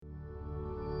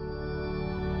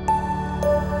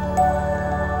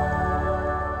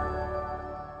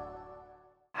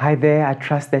Hi there, I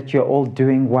trust that you're all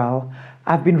doing well.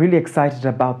 I've been really excited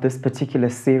about this particular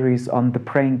series on the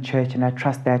praying church, and I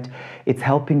trust that it's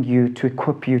helping you to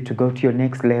equip you to go to your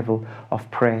next level of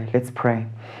prayer. Let's pray.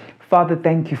 Father,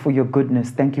 thank you for your goodness.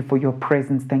 Thank you for your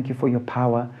presence. Thank you for your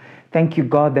power. Thank you,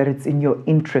 God, that it's in your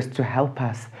interest to help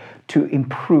us to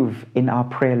improve in our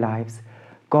prayer lives.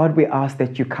 God, we ask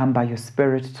that you come by your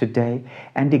Spirit today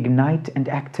and ignite and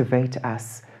activate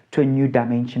us to a new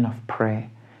dimension of prayer.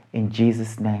 In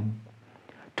Jesus' name.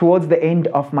 Towards the end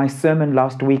of my sermon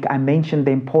last week, I mentioned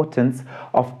the importance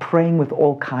of praying with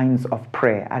all kinds of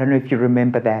prayer. I don't know if you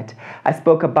remember that. I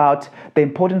spoke about the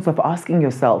importance of asking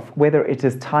yourself whether it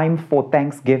is time for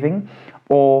thanksgiving,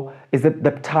 or is it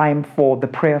the time for the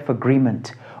prayer of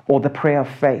agreement or the prayer of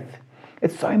faith.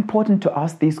 It's so important to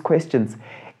ask these questions.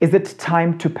 Is it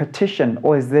time to petition,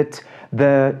 or is it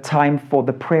the time for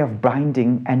the prayer of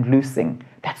binding and loosing?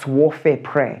 That's warfare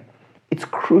prayer. It's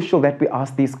crucial that we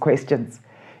ask these questions.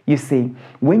 You see,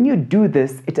 when you do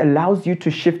this, it allows you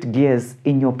to shift gears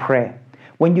in your prayer.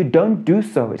 When you don't do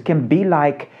so, it can be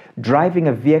like driving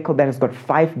a vehicle that has got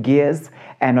 5 gears,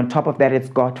 and on top of that, it's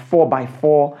got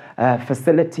 4x4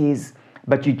 facilities,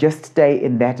 but you just stay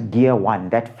in that gear 1,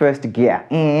 that first gear.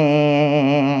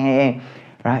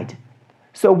 Right?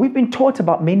 So we've been taught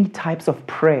about many types of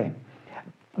prayer.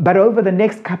 But over the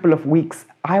next couple of weeks,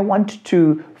 I want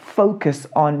to focus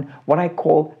on what I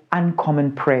call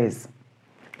uncommon prayers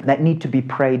that need to be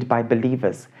prayed by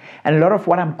believers. And a lot of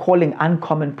what I'm calling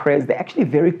uncommon prayers, they're actually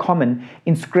very common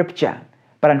in Scripture.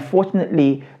 But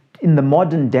unfortunately, in the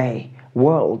modern day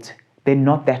world, they're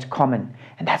not that common.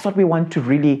 And that's what we want to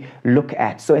really look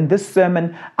at. So in this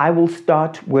sermon, I will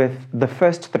start with the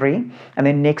first 3, and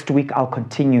then next week I'll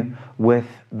continue with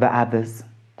the others.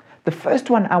 The first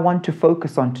one I want to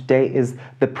focus on today is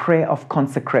the prayer of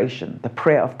consecration. The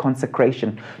prayer of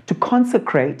consecration. To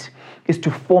consecrate is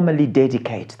to formally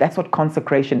dedicate. That's what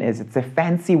consecration is. It's a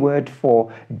fancy word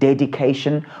for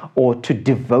dedication, or to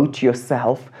devote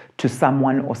yourself to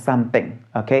someone or something.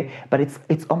 Okay? But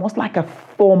it's almost like a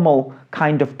formal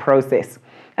kind of process.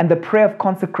 And the prayer of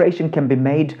consecration can be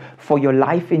made for your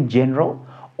life in general,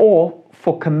 or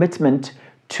for commitment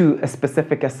to a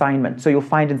specific assignment. So you'll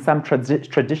find in some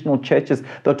traditional churches,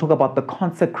 they'll talk about the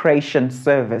consecration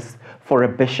service for a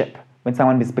bishop, when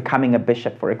someone is becoming a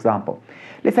bishop, for example.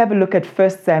 Let's have a look at 1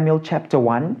 Samuel chapter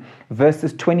 1,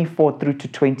 verses 24 through to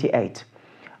 28.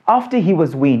 After he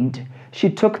was weaned, she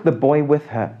took the boy with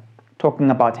her,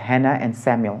 talking about Hannah and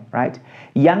Samuel, right?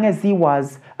 Young as he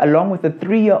was, along with a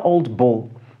 3-year-old bull,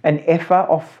 an ephah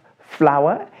of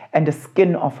flour, and a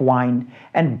skin of wine,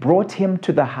 and brought him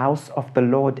to the house of the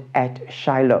Lord at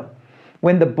Shiloh.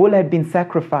 When the bull had been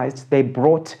sacrificed, they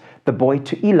brought the boy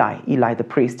to Eli the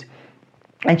priest.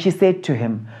 And she said to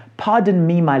him, "Pardon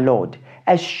me, my lord,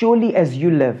 as surely as you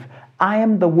live, I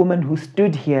am the woman who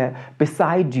stood here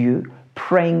beside you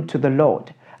praying to the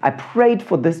Lord. I prayed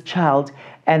for this child,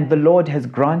 and the Lord has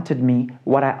granted me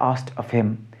what I asked of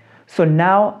him. So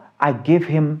now I give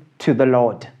him to the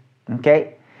Lord."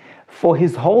 Okay? For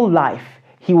his whole life,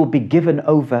 he will be given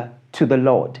over to the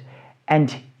Lord.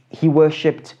 And he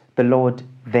worshipped the Lord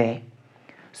there.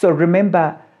 So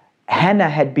remember, Hannah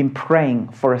had been praying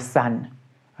for a son,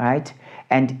 right?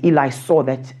 And Eli saw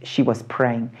that she was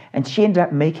praying. And she ended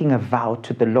up making a vow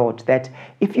to the Lord that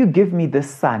if you give me this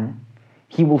son,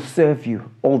 he will serve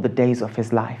you all the days of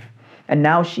his life. And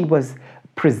now she was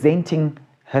presenting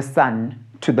her son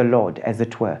to the Lord, as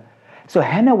it were. So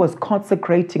Hannah was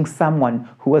consecrating someone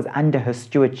who was under her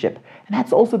stewardship. And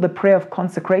that's also the prayer of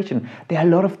consecration. There are a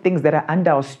lot of things that are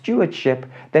under our stewardship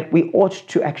that we ought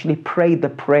to actually pray the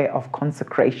prayer of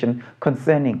consecration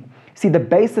concerning. See, the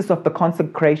basis of the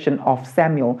consecration of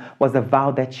Samuel was a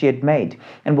vow that she had made.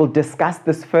 And we'll discuss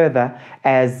this further,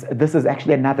 as this is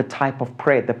actually another type of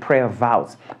prayer, the prayer of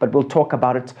vows. But we'll talk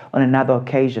about it on another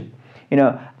occasion. You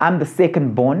know, I'm the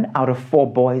second born out of 4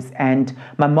 boys, and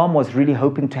my mom was really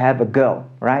hoping to have a girl,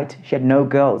 right? She had no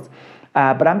girls.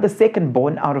 But I'm the second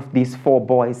born out of these 4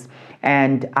 boys,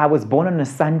 and I was born on a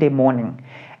Sunday morning.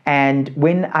 And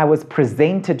when I was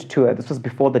presented to her, this was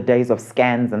before the days of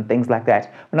scans and things like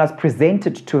that. When I was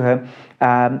presented to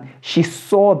her, she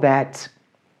saw that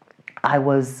I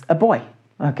was a boy,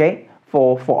 okay?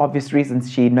 For obvious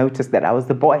reasons, she noticed that I was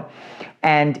the boy.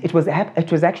 And it was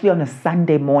actually on a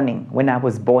Sunday morning when I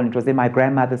was born. It was in my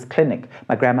grandmother's clinic.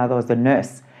 My grandmother was a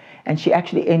nurse. And she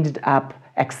actually ended up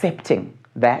accepting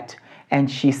that. And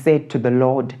she said to the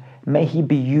Lord, "May he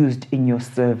be used in your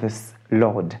service,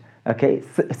 Lord." Okay,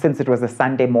 since it was a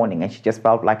Sunday morning, and she just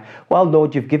felt like, well,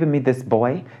 Lord, you've given me this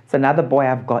boy. It's another boy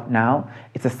I've got now.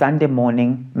 It's a Sunday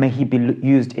morning. May he be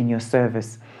used in your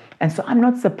service. And so I'm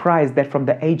not surprised that from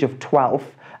the age of 12,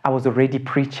 I was already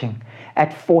preaching.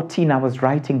 At 14, I was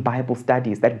writing Bible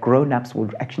studies that grown-ups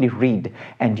would actually read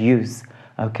and use.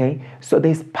 Okay, so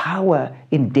there's power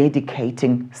in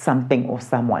dedicating something or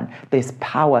someone. There's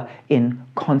power in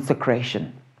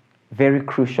consecration. Very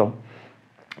crucial.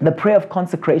 The prayer of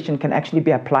consecration can actually be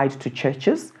applied to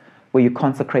churches where you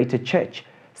consecrate a church,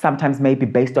 sometimes maybe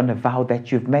based on a vow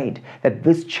that you've made, that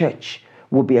this church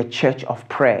will be a church of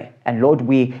prayer. And Lord,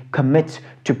 we commit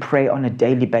to pray on a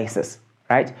daily basis,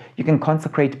 right? You can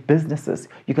consecrate businesses.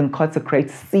 You can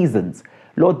consecrate seasons.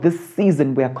 Lord, this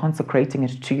season we are consecrating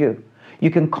it to you.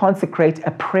 You can consecrate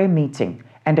a prayer meeting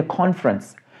and a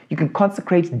conference. You can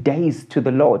consecrate days to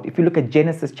the Lord. If you look at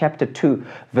Genesis chapter 2,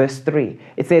 verse 3,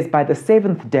 it says, by the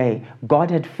seventh day, God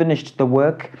had finished the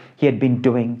work he had been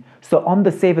doing. So on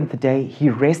the seventh day, he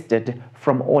rested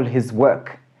from all his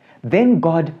work. Then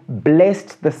God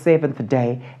blessed the seventh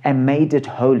day and made it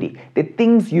holy. The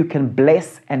things you can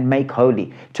bless and make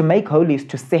holy. To make holy is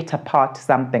to set apart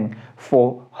something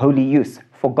for holy use,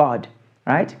 for God,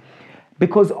 right?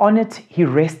 Because on it, he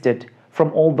rested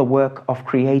from all the work of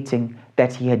creating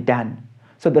that he had done.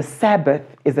 So the Sabbath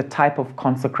is a type of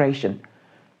consecration,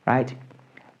 right?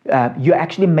 You're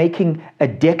actually making a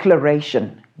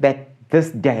declaration that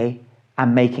this day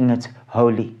I'm making it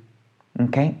holy,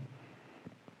 okay?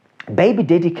 Baby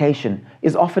dedication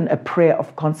is often a prayer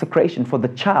of consecration for the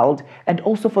child and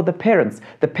also for the parents.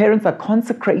 The parents are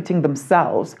consecrating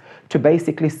themselves to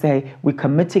basically say, we're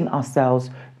committing ourselves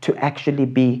to actually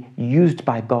be used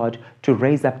by God to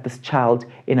raise up this child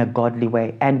in a godly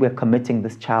way, and we're committing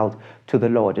this child to the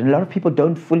Lord. And a lot of people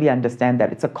don't fully understand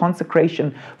that. It's a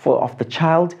consecration of the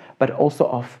child, but also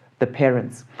of the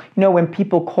parents. You know, when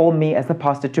people call me as a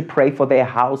pastor to pray for their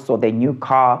house or their new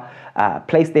car,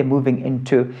 place they're moving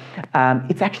into,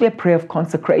 it's actually a prayer of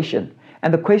consecration.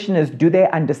 And the question is, do they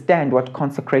understand what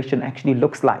consecration actually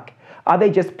looks like? Are they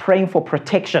just praying for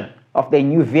protection of their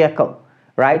new vehicle,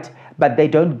 right? But they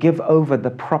don't give over the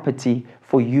property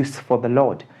for use for the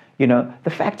Lord. You know,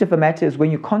 the fact of the matter is,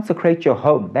 when you consecrate your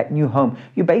home, that new home,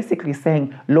 you're basically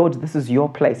saying, Lord, this is your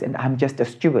place and I'm just a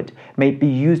steward. May it be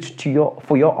used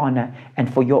for your honor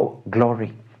and for your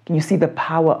glory. Can you see the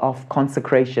power of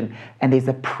consecration? And there's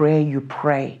a prayer you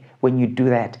pray when you do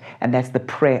that. And that's the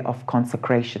prayer of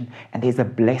consecration. And there's a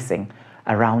blessing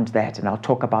around that. And I'll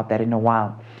talk about that in a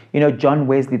while. You know, John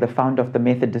Wesley, the founder of the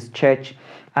Methodist Church,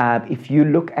 if you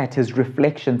look at his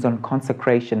reflections on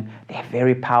consecration, they're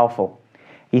very powerful.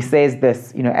 He says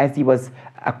this, you know, as he was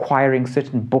acquiring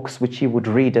certain books which he would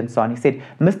read and so on, he said,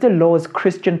 Mr. Law's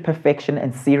Christian Perfection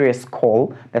and Serious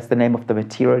Call, that's the name of the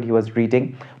material he was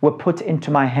reading, were put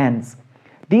into my hands.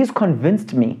 These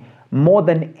convinced me more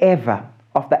than ever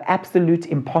of the absolute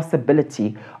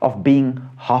impossibility of being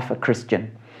half a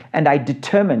Christian. And I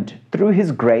determined, through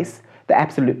his grace, the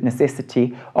absolute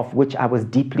necessity of which I was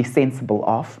deeply sensible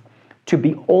of, to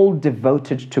be all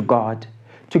devoted to God,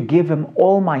 to give him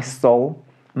all my soul,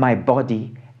 my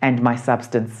body, and my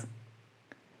substance.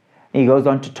 He goes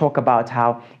on to talk about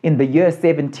how in the year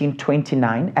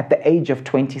 1729, at the age of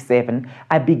 27,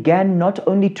 I began not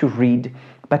only to read,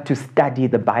 but to study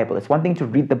the Bible. It's one thing to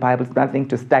read the Bible, it's another thing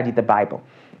to study the Bible.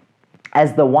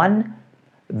 As the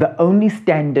only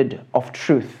standard of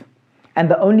truth and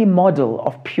the only model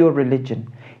of pure religion.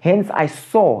 Hence, I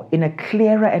saw in a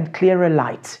clearer and clearer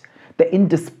light the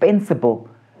indispensable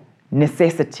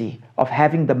necessity of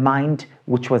having the mind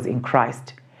which was in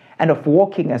Christ, and of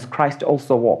walking as Christ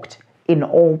also walked in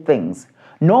all things.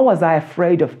 Nor was I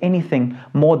afraid of anything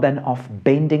more than of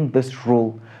bending this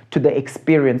rule to the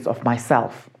experience of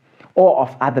myself or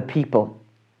of other people,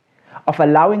 of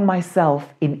allowing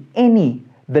myself in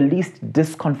the least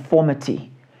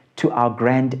disconformity to our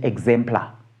grand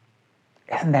exemplar.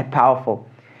 Isn't that powerful?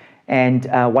 And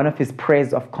one of his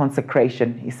prayers of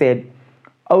consecration, he said,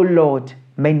 O Lord,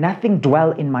 may nothing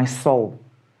dwell in my soul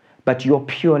but your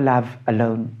pure love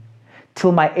alone,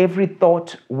 till my every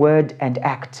thought, word, and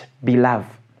act be love.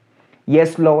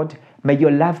 Yes, Lord, may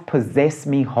your love possess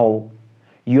me whole.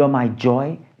 You are my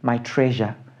joy, my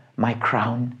treasure, my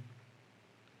crown.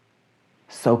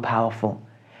 So powerful.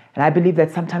 And I believe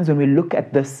that sometimes when we look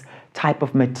at this type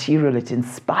of material, it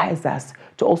inspires us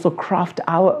to also craft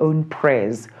our own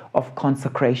prayers of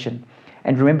consecration.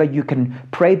 And remember, you can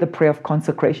pray the prayer of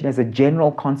consecration as a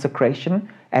general consecration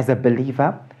as a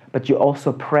believer, but you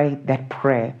also pray that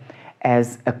prayer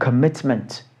as a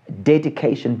commitment,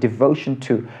 dedication, devotion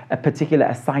to a particular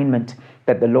assignment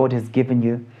that the Lord has given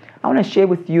you. I want to share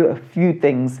with you a few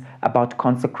things about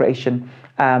consecration.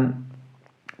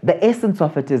 The essence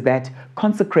of it is that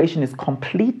consecration is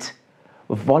complete,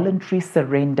 voluntary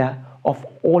surrender of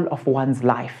all of one's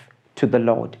life to the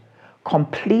Lord.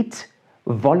 Complete,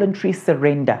 voluntary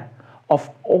surrender of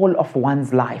all of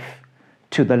one's life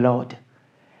to the Lord.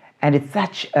 And it's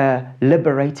such a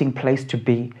liberating place to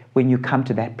be when you come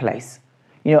to that place.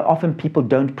 You know, often people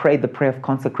don't pray the prayer of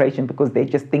consecration because they're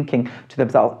just thinking to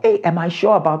themselves, hey, am I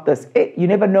sure about this? Hey, you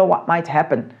never know what might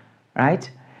happen, right?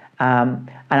 And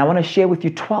I want to share with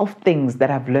you 12 things that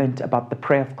I've learned about the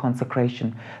prayer of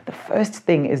consecration. The first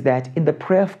thing is that in the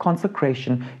prayer of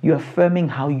consecration, you're affirming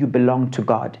how you belong to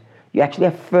God. You're actually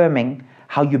affirming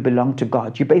how you belong to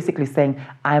God. You're basically saying,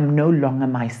 I am no longer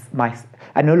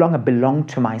I no longer belong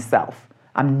to myself.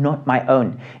 I'm not my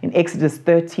own. In Exodus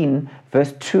 13,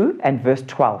 verse 2 and verse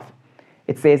 12,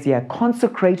 it says here,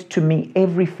 consecrate to me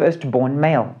every firstborn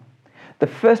male, the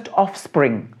first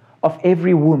offspring of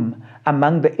every womb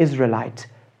among the Israelites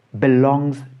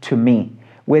belongs to me,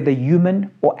 whether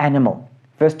human or animal.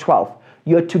 Verse 12,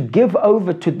 you're to give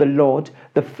over to the Lord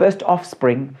the first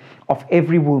offspring of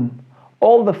every womb.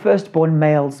 All the firstborn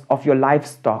males of your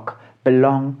livestock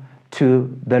belong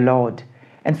to the Lord.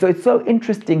 And so it's so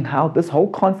interesting how this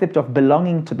whole concept of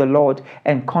belonging to the Lord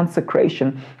and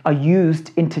consecration are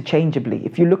used interchangeably.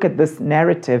 If you look at this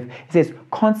narrative, it says,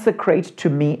 consecrate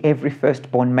to me every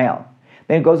firstborn male.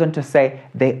 Then it goes on to say,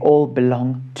 they all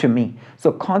belong to me.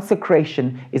 So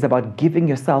consecration is about giving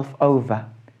yourself over,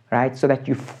 right? So that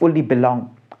you fully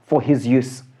belong for His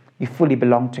use. You fully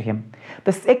belong to Him.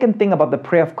 The second thing about the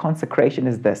prayer of consecration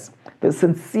is this. The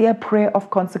sincere prayer of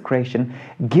consecration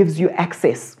gives you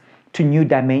access to new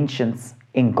dimensions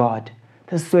in God.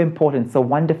 This is so important. It's a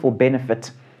wonderful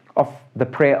benefit of the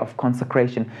prayer of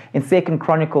consecration. In 2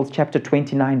 Chronicles chapter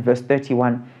 29, verse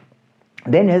 31,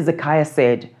 then Hezekiah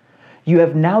said, you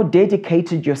have now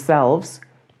dedicated yourselves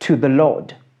to the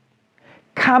Lord.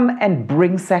 Come and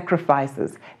bring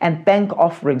sacrifices and thank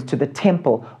offerings to the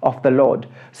temple of the Lord.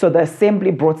 So the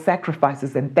assembly brought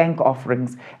sacrifices and thank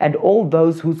offerings, and all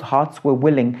those whose hearts were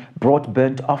willing brought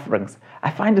burnt offerings.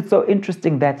 I find it so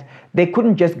interesting that they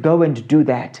couldn't just go and do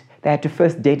that. They had to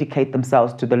first dedicate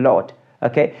themselves to the Lord.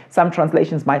 Okay? Some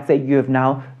translations might say you have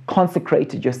now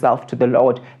consecrated yourself to the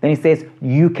Lord. Then he says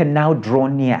you can now draw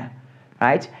near,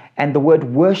 right? And the word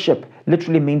worship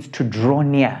literally means to draw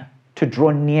near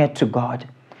to God.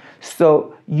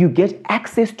 So you get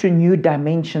access to new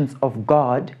dimensions of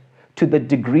God to the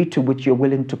degree to which you're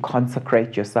willing to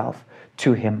consecrate yourself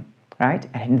to Him, right?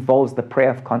 And it involves the prayer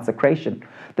of consecration.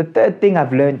 The third thing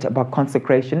I've learned about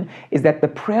consecration is that the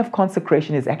prayer of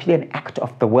consecration is actually an act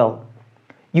of the will.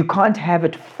 You can't have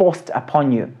it forced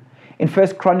upon you. In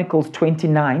 1 Chronicles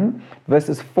 29,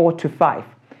 verses 4 to 5,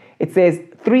 it says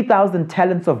 3,000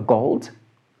 talents of gold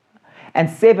and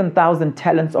 7,000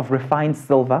 talents of refined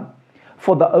silver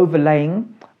for the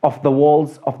overlaying of the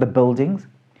walls of the buildings,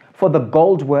 for the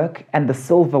gold work and the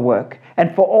silver work,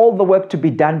 and for all the work to be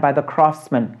done by the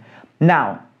craftsmen.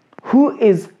 Now, who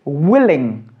is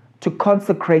willing to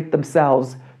consecrate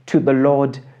themselves to the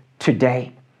Lord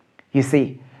today? You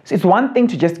see, so it's one thing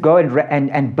to just go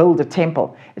and build a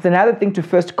temple. It's another thing to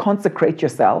first consecrate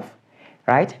yourself,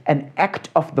 right? An act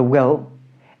of the will,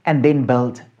 and then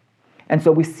build. And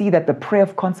so we see that the prayer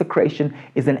of consecration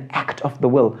is an act of the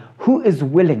will. Who is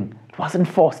willing? It wasn't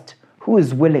forced. Who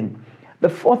is willing? The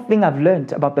fourth thing I've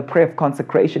learned about the prayer of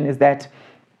consecration is that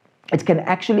it can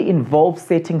actually involve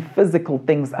setting physical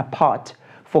things apart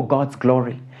for God's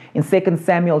glory. In 2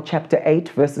 Samuel chapter 8,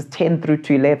 verses 10 through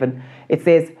to 11, it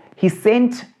says, he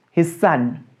sent his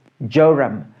son,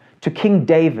 Joram, to King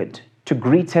David to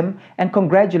greet him and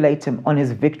congratulate him on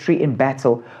his victory in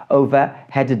battle over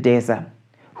Hadadezer,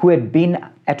 who had been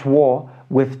at war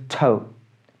with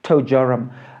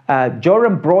Joram.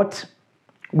 Joram brought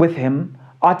with him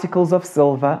articles of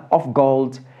silver, of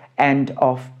gold, and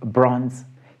of bronze.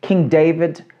 King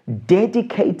David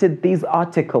dedicated these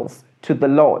articles to the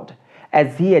Lord,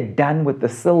 as he had done with the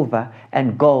silver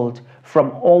and gold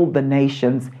from all the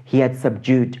nations he had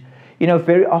subdued. You know,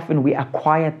 very often we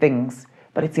acquire things,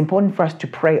 but it's important for us to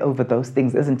pray over those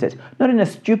things, isn't it? Not in a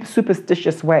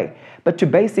superstitious way, but to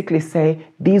basically say,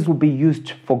 these will be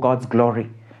used for God's glory.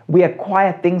 We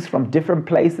acquire things from different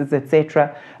places,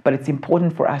 etc., but it's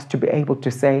important for us to be able to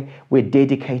say, we're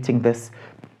dedicating this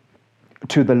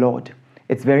to the Lord.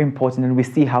 It's very important, and we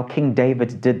see how King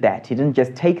David did that. He didn't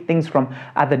just take things from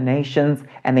other nations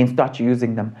and then start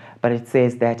using them, but it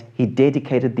says that he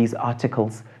dedicated these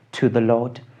articles to the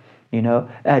Lord.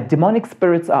 Demonic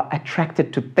spirits are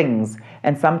attracted to things,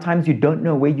 and sometimes you don't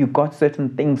know where you got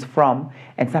certain things from,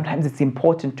 and sometimes it's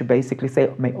important to basically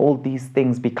say, may all these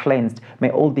things be cleansed, may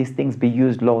all these things be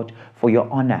used, Lord, for your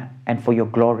honor and for your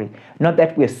glory. Not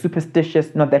that we're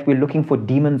superstitious, not that we're looking for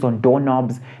demons on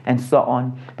doorknobs and so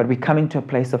on, but we're coming to a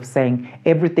place of saying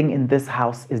everything in this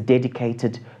house is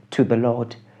dedicated to the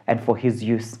Lord and for his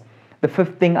use. The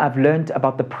fifth thing I've learned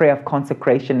about the prayer of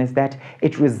consecration is that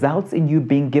it results in you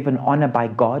being given honor by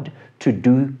God to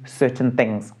do certain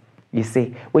things. You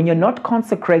see, when you're not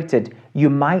consecrated,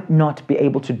 you might not be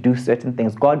able to do certain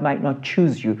things. God might not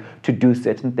choose you to do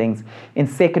certain things. In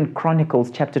 2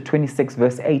 Chronicles chapter 26,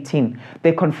 verse 18,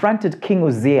 they confronted King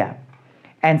Uzziah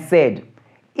and said,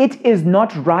 "It is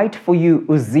not right for you,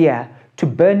 Uzziah, to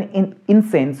burn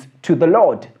incense to the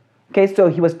Lord." Okay, so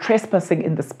he was trespassing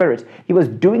in the spirit. He was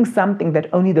doing something that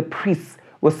only the priests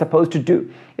were supposed to do.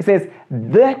 It says,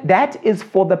 that is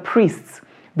for the priests,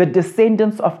 the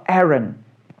descendants of Aaron,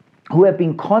 who have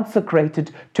been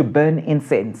consecrated to burn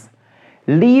incense.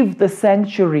 Leave the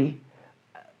sanctuary,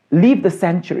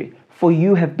 for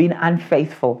you have been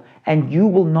unfaithful, and you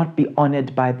will not be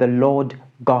honored by the Lord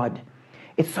God.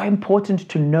 It's so important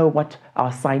to know what our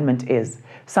assignment is.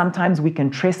 Sometimes we can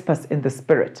trespass in the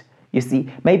spirit. You see,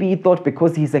 maybe he thought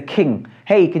because he's a king,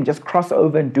 hey, he can just cross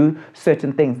over and do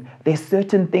certain things. There's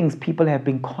certain things people have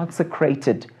been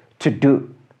consecrated to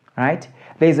do, right?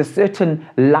 There's a certain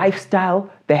lifestyle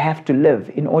they have to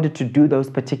live in order to do those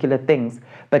particular things.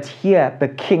 But here, the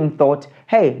king thought,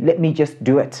 hey, let me just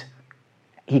do it.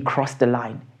 He crossed the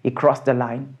line.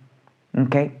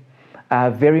 Okay?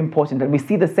 Very important. And we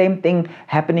see the same thing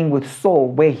happening with Saul,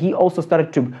 where he also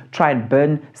started to try and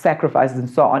burn sacrifices and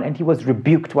so on, and he was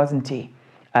rebuked, wasn't he,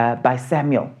 by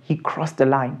Samuel. He crossed the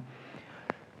line.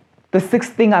 The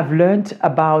sixth thing I've learned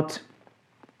about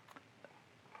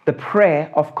the prayer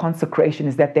of consecration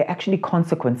is that there are actually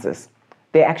consequences.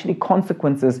 There are actually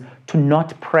consequences to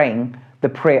not praying the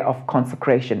prayer of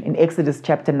consecration. In Exodus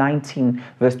chapter 19,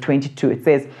 verse 22, it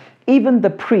says, "Even the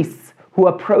priests who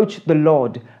approach the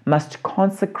Lord must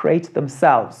consecrate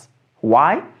themselves."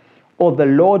 Why? "Or the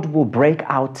Lord will break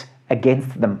out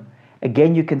against them."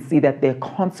 Again, you can see that there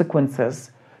are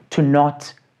consequences to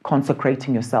not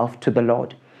consecrating yourself to the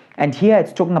Lord. And here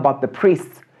it's talking about the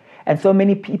priests. And so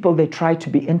many people, they try to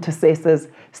be intercessors,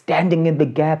 standing in the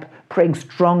gap, praying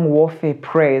strong warfare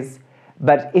prayers.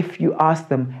 But if you ask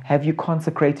them, have you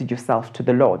consecrated yourself to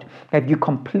the Lord? Have you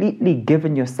completely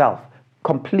given yourself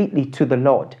completely to the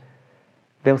Lord?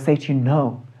 They'll say to you,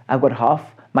 no, I've got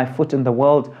half my foot in the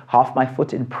world, half my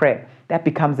foot in prayer. That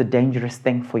becomes a dangerous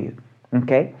thing for you,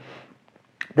 okay?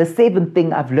 The seventh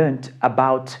thing I've learned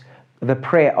about the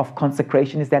prayer of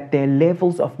consecration is that there are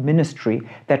levels of ministry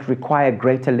that require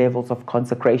greater levels of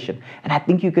consecration. And I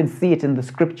think you can see it in the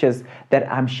scriptures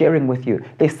that I'm sharing with you.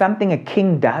 There's something a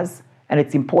king does, and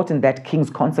it's important that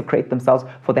kings consecrate themselves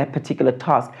for that particular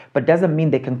task, but doesn't mean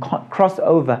they can cross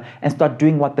over and start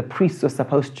doing what the priests are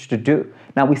supposed to do.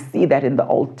 Now, we see that in the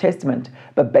Old Testament,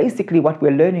 but basically what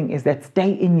we're learning is that stay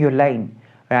in your lane,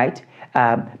 right?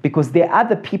 Because there are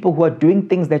other people who are doing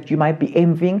things that you might be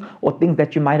envying or things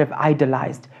that you might have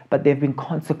idolized, but they've been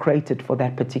consecrated for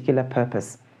that particular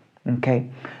purpose. Okay.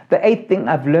 The eighth thing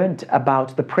I've learned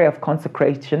about the prayer of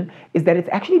consecration is that it's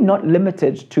actually not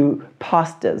limited to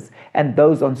pastors and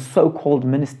those on so-called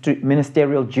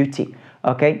ministerial duty.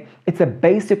 Okay. It's a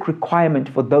basic requirement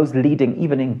for those leading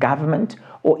even in government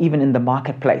or even in the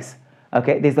marketplace.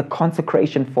 Okay. There's a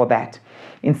consecration for that.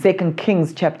 In 2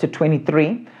 Kings chapter 23,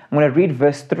 I'm going to read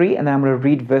verse 3 and then I'm going to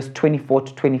read verse 24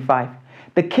 to 25.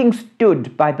 The king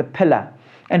stood by the pillar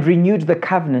and renewed the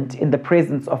covenant in the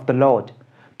presence of the Lord,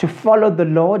 to follow the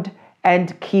Lord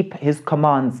and keep his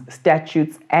commands,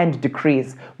 statutes, and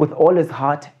decrees with all his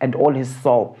heart and all his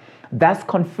soul, thus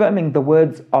confirming the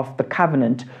words of the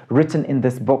covenant written in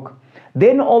this book.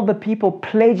 Then all the people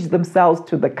pledged themselves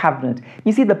to the covenant.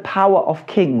 You see the power of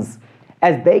kings.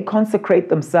 As they consecrate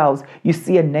themselves, you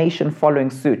see a nation following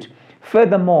suit.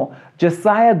 Furthermore,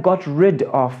 Josiah got rid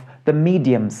of the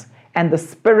mediums and the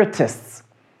spiritists,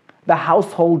 the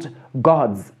household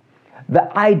gods, the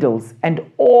idols, and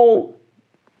all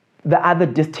the other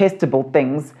detestable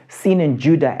things seen in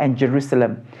Judah and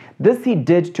Jerusalem. This he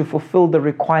did to fulfill the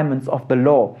requirements of the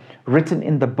law written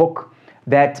in the book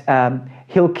that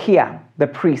Hilkiah, the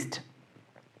priest,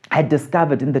 had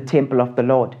discovered in the temple of the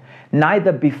Lord.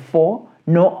 Neither before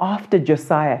nor after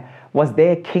Josiah was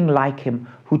there a king like him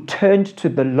who turned to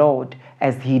the Lord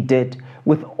as he did,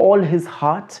 with all his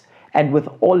heart and with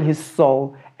all his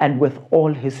soul and with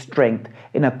all his strength,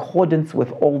 in accordance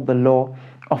with all the law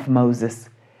of Moses.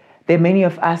 There are many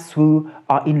of us who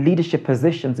are in leadership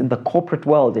positions in the corporate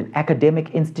world, in academic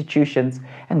institutions,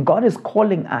 and God is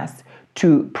calling us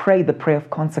to pray the prayer of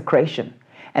consecration.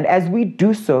 And as we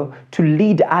do so, to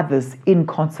lead others in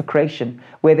consecration,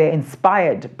 where they're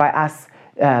inspired by us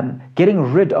getting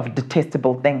rid of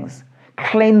detestable things,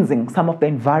 cleansing some of the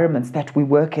environments that we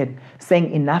work in,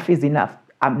 saying enough is enough.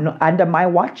 I'm not, under my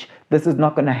watch, this is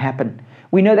not going to happen.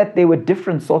 We know that there were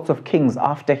different sorts of kings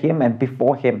after him and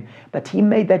before him, but he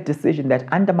made that decision that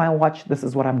under my watch, this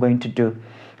is what I'm going to do.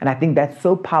 And I think that's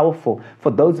so powerful for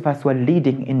those of us who are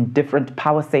leading in different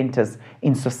power centers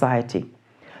in society.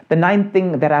 The ninth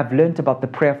thing that I've learned about the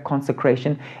prayer of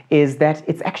consecration is that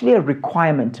it's actually a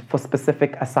requirement for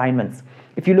specific assignments.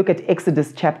 If you look at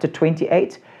Exodus chapter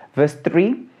 28, verse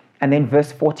 3, and then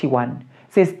verse 41,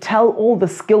 it says, "Tell all the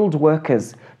skilled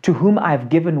workers to whom I have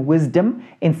given wisdom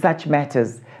in such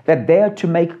matters, that they are to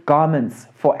make garments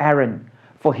for Aaron,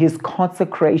 for his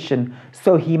consecration,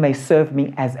 so he may serve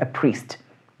me as a priest."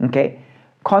 Okay?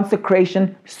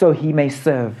 Consecration, so he may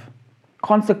serve.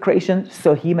 Consecration,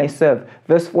 so he may serve.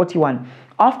 Verse 41,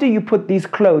 "After you put these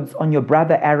clothes on your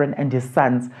brother Aaron and his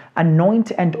sons,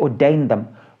 anoint and ordain them,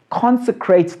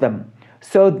 consecrate them,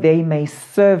 so they may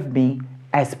serve me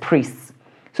as priests."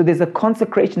 So there's a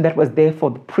consecration that was there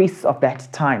for the priests of that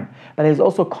time, but there's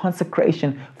also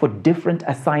consecration for different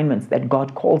assignments that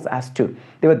God calls us to.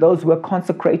 There were those who were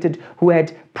consecrated who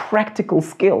had practical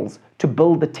skills to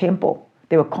build the temple.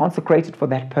 They were consecrated for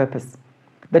that purpose.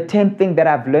 The 10th thing that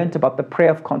I've learned about the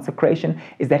prayer of consecration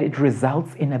is that it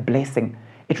results in a blessing.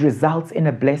 It results in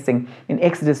a blessing. In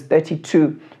Exodus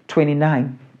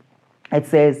 32:29, it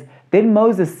says, "Then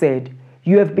Moses said,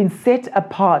 'You have been set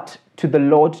apart to the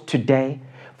Lord today,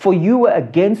 for you were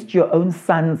against your own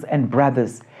sons and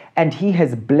brothers, and he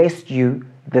has blessed you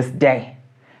this day.'"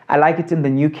 I like it in the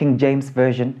New King James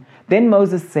Version. "Then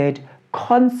Moses said,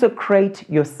 'Consecrate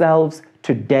yourselves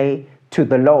today to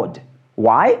the Lord.'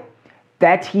 Why?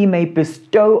 That he may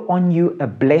bestow on you a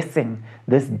blessing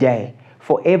this day,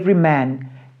 for every man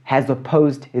has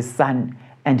opposed his son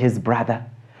and his brother."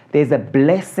 There's a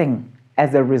blessing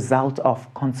as a result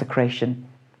of consecration.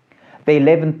 The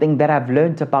 11th thing that I've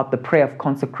learned about the prayer of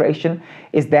consecration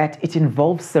is that it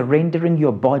involves surrendering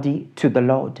your body to the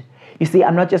Lord. You see,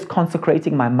 I'm not just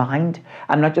consecrating my mind,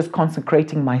 I'm not just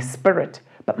consecrating my spirit,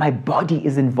 but my body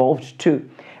is involved too.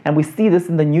 And we see this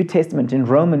in the New Testament in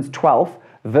Romans 12,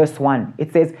 verse 1.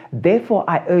 It says, "Therefore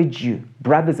I urge you,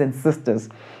 brothers and sisters,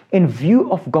 in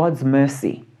view of God's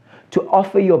mercy, to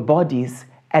offer your bodies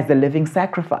as a living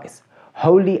sacrifice,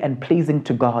 holy and pleasing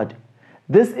to God.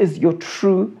 This is your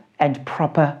true and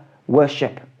proper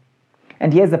worship."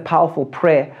 And here's a powerful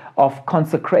prayer of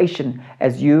consecration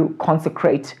as you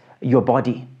consecrate your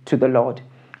body to the Lord.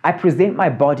 "I present my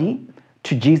body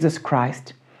to Jesus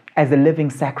Christ as a living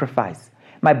sacrifice.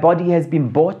 My body has been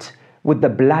bought with the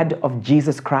blood of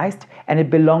Jesus Christ, and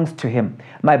it belongs to him.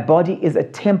 My body is a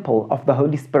temple of the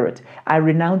Holy Spirit. I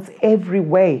renounce every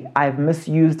way I've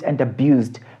misused and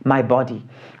abused my body.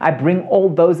 I bring all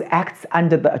those acts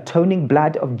under the atoning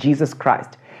blood of Jesus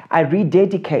Christ. I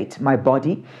rededicate my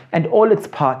body and all its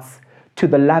parts to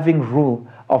the loving rule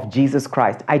of Jesus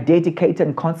Christ. I dedicate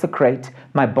and consecrate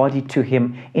my body to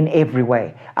him in every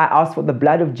way. I ask for the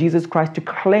blood of Jesus Christ to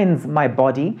cleanse my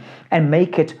body and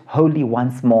make it holy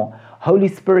once more. Holy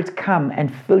Spirit, come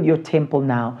and fill your temple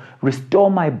now. Restore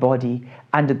my body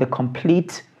under the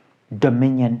complete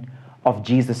dominion of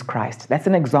Jesus Christ." That's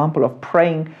an example of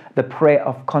praying the prayer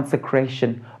of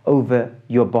consecration over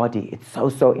your body. It's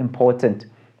so important.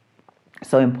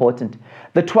 So important.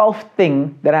 The 12th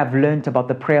thing that I've learned about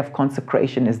the prayer of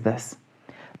consecration is this: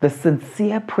 the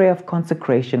sincere prayer of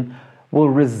consecration will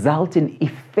result in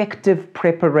effective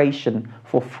preparation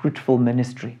for fruitful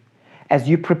ministry. As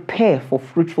you prepare for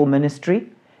fruitful ministry,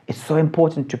 it's so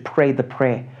important to pray the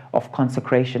prayer of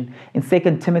consecration. In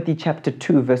 2 Timothy chapter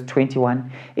 2, verse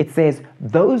 21, it says,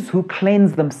 "Those who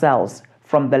cleanse themselves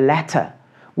from the latter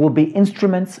will be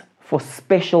instruments for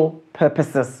special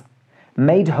purposes,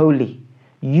 made holy,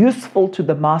 useful to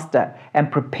the master,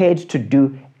 and prepared to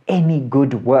do any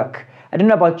good work." I don't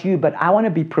know about you, but I want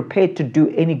to be prepared to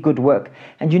do any good work.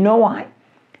 And you know why?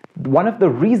 One of the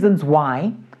reasons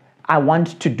why I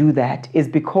want to do that is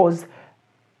because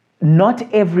not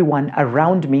everyone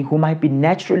around me who might be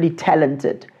naturally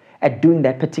talented at doing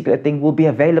that particular thing will be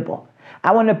available.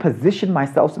 I want to position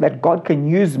myself so that God can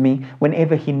use me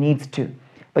whenever he needs to.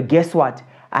 But guess what?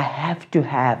 I have to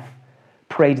have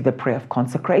prayed the prayer of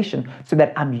consecration so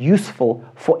that I'm useful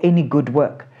for any good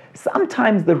work.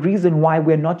 Sometimes the reason why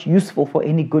we're not useful for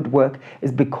any good work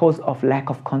is because of lack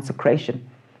of consecration.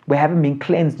 We haven't been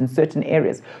cleansed in certain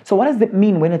areas. So what does it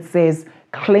mean when it says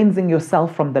cleansing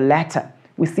yourself from the latter?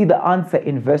 We see the answer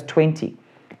in verse 20.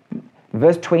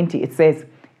 Verse 20, it says,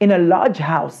 in a large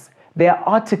house, there are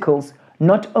articles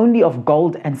not only of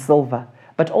gold and silver,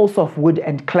 but also of wood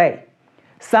and clay.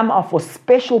 Some are for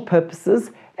special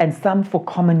purposes and some for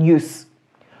common use.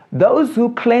 Those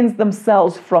who cleanse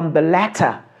themselves from the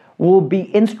latter will be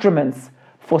instruments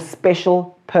for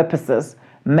special purposes,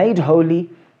 made holy,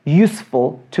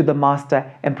 useful to the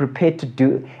master, and prepared to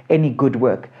do any good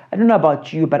work. I don't know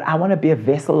about you, but I want to be a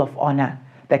vessel of honor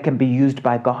that can be used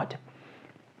by God.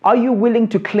 Are you willing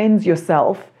to cleanse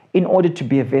yourself in order to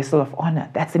be a vessel of honor?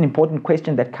 That's an important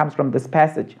question that comes from this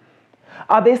passage.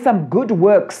 Are there some good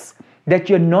works that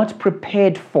you're not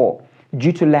prepared for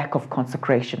due to lack of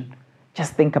consecration?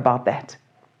 Just think about that.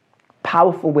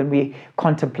 Powerful when we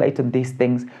contemplate on these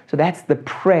things. So that's the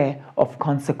prayer of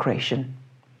consecration.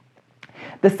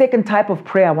 The second type of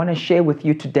prayer I want to share with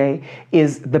you today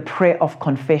is the prayer of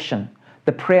confession.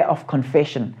 The prayer of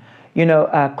confession. You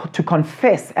know, to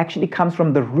confess actually comes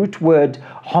from the root word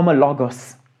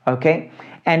homologos, okay?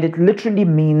 And it literally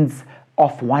means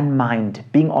of one mind,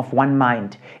 being of one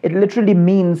mind. It literally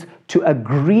means to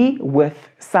agree with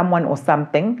someone or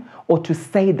something, or to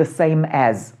say the same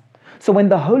as. So when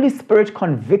the Holy Spirit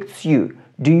convicts you,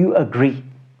 do you agree?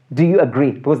 Do you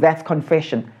agree? Because that's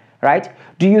confession, right?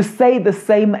 Do you say the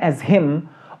same as him,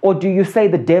 or do you say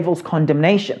the devil's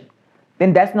condemnation?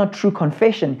 Then that's not true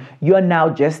confession. You are now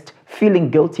just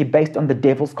feeling guilty based on the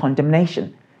devil's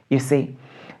condemnation, you see.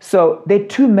 So there are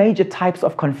two major types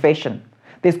of confession.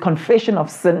 There's confession of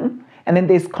sin, and then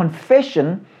there's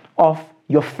confession of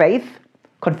your faith,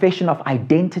 confession of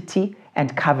identity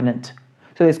and covenant.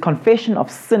 So there's confession of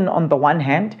sin on the one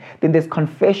hand, then there's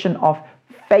confession of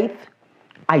faith,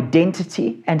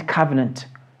 identity, and covenant,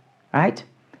 right?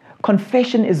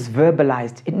 Confession is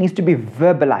verbalized. It needs to be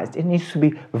verbalized. It needs to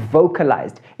be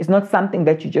vocalized. It's not something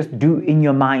that you just do in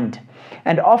your mind.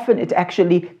 And often it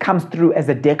actually comes through as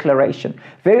a declaration.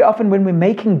 Very often when we're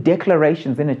making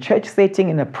declarations in a church setting,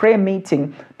 in a prayer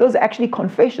meeting, those are actually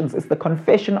confessions. It's the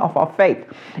confession of our faith.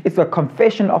 It's a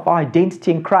confession of our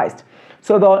identity in Christ.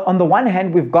 So on the one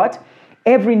hand, we've got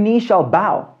every knee shall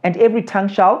bow and every tongue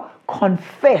shall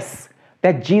confess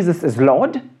that Jesus is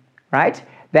Lord, right?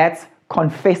 That's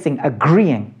confessing,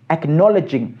 agreeing,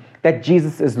 acknowledging that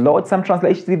Jesus is Lord. Some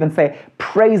translations even say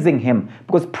praising him,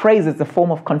 because praise is a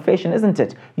form of confession, isn't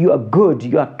it? You are good,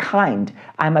 you are kind.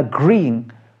 I'm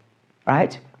agreeing,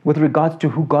 right, with regards to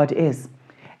who God is.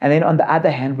 And then on the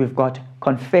other hand, we've got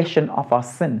confession of our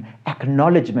sin,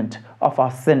 acknowledgement of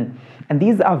our sin. And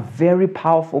these are very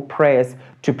powerful prayers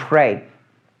to pray.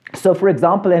 So for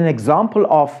example, an example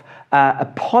of a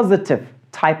positive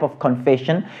type of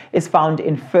confession is found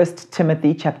in 1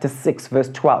 Timothy chapter 6, verse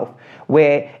 12,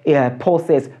 where Paul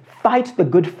says, fight the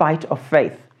good fight of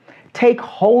faith. Take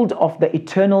hold of the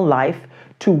eternal life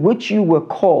to which you were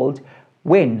called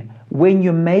when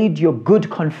you made your good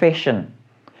confession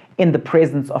in the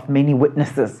presence of many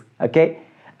witnesses, okay?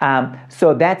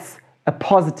 So that's a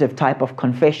positive type of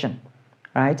confession,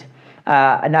 right?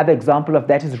 Another example of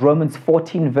that is Romans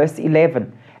 14, verse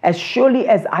 11. As surely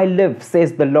as I live,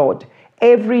 says the Lord,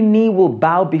 every knee will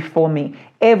bow before me.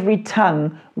 Every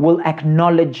tongue will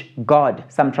acknowledge God.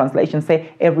 Some translations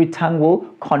say every tongue will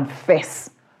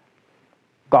confess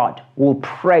God, will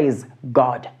praise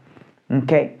God.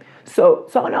 Okay? So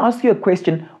I want to ask you a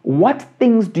question. What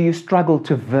things do you struggle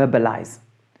to verbalize?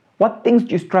 What things do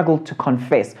you struggle to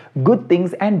confess? Good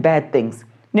things and bad things.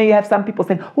 You know, you have some people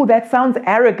saying, oh, that sounds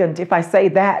arrogant if I say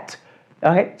that.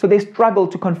 Okay? So they struggle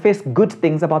to confess good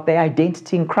things about their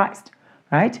identity in Christ,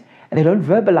 right? And they don't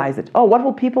verbalize it. Oh, what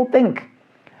will people think?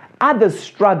 Others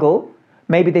struggle,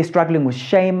 maybe they're struggling with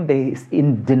shame, they're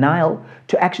in denial,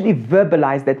 to actually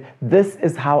verbalize that this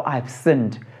is how I've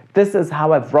sinned. This is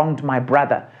how I've wronged my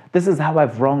brother. This is how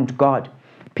I've wronged God.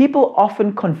 People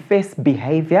often confess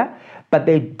behavior, but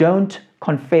they don't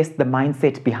confess the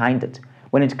mindset behind it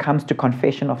when it comes to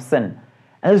confession of sin.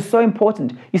 And it's so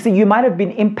important. You see, you might have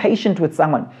been impatient with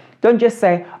someone. Don't just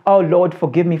say, oh, Lord,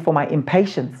 forgive me for my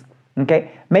impatience.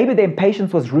 Okay? Maybe the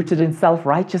impatience was rooted in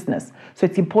self-righteousness. So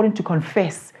it's important to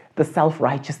confess the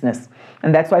self-righteousness.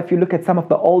 And that's why if you look at some of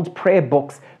the old prayer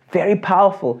books, very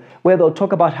powerful, where they'll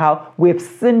talk about how we have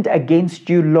sinned against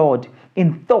you, Lord,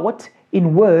 in thought,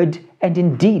 in word, and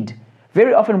in deed.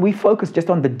 Very often we focus just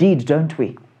on the deed, don't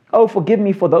we? Oh, forgive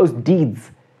me for those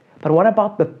deeds. But what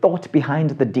about the thought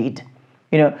behind the deed?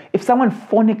 You know, if someone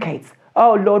fornicates,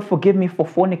 oh, Lord, forgive me for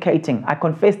fornicating. I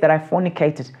confess that I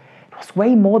fornicated. It was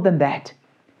way more than that.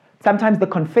 Sometimes the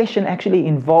confession actually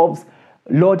involves,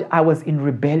 Lord, I was in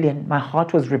rebellion. My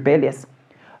heart was rebellious.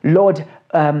 Lord,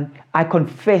 I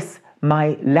confess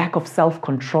my lack of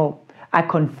self-control. I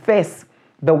confess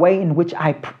the way in which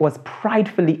I was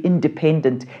pridefully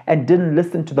independent and didn't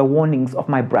listen to the warnings of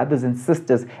my brothers and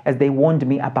sisters as they warned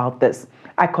me about this.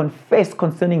 I confess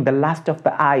concerning the lust of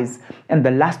the eyes and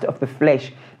the lust of the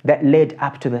flesh that led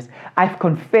up to this. I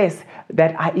confess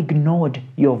that I ignored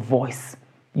your voice,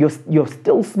 your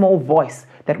still small voice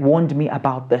that warned me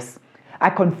about this. I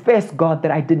confess, God,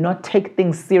 that I did not take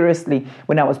things seriously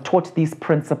when I was taught these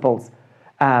principles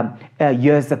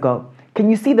years ago. Can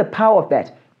you see the power of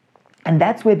that? And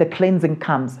that's where the cleansing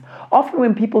comes. Often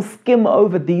when people skim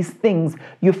over these things,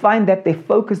 you find that they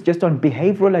focus just on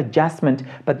behavioral adjustment,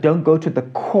 but don't go to the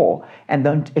core and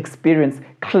don't experience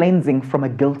cleansing from a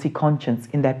guilty conscience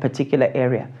in that particular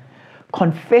area.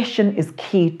 Confession is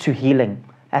key to healing.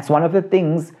 That's one of the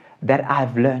things that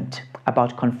I've learned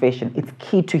about confession. It's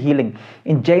key to healing.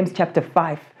 In James chapter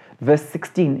 5, verse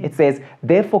 16, it says,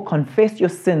 "Therefore confess your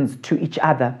sins to each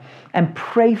other and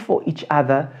pray for each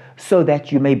other so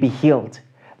that you may be healed.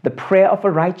 The prayer of a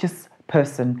righteous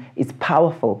person is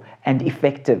powerful and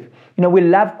effective." You know, we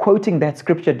love quoting that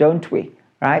scripture, don't we?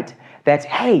 Right? That,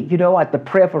 hey, you know what? The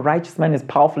prayer of a righteous man is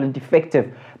powerful and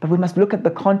effective. But we must look at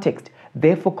the context.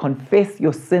 Therefore, confess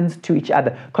your sins to each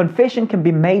other. Confession can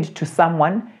be made to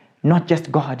someone, not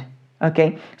just God.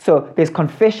 Okay? So there's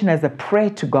confession as a prayer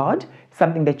to God,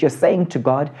 something that you're saying to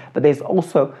God, but there's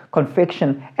also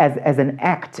confession as an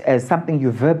act, as something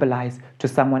you verbalize to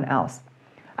someone else.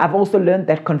 I've also learned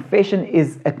that confession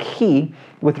is a key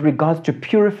with regards to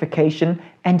purification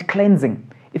and cleansing.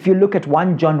 If you look at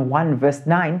 1 John 1 verse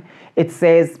 9, it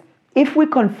says, "If we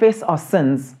confess our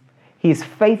sins, he is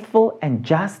faithful and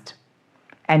just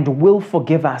and will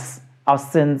forgive us our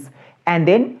sins and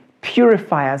then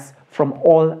purify us from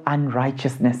all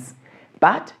unrighteousness."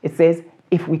 But it says,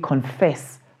 if we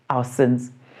confess our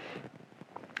sins.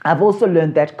 I've also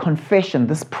learned that confession,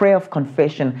 this prayer of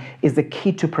confession, is the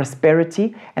key to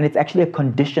prosperity, and it's actually a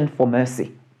condition for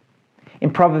mercy.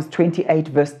 In Proverbs 28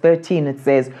 verse 13, it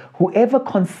says, "Whoever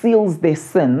conceals their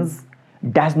sins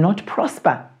does not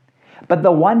prosper, but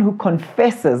the one who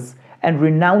confesses and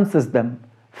renounces them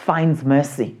finds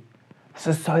mercy." This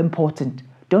is so important.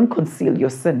 Don't conceal your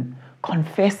sin.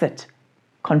 Confess it.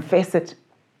 Confess it.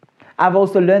 I've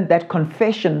also learned that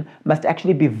confession must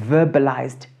actually be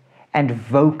verbalized and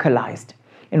vocalized.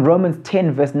 In Romans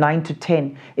 10 verse 9 to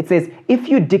 10, it says, "If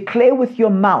you declare with your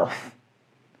mouth,"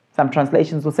 some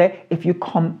translations will say, if you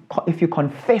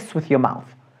confess with your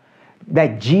mouth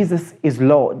that Jesus is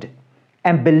Lord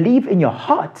and believe in your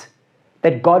heart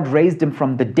that God raised him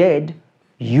from the dead,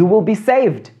 you will be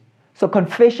saved. So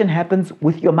confession happens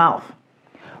with your mouth.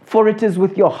 "For it is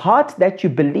with your heart that you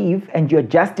believe and you're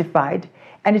justified,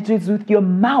 and it is with your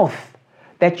mouth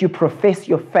that you profess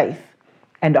your faith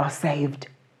and are saved."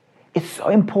 It's so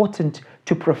important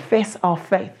to profess our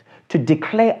faith, to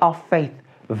declare our faith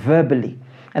verbally.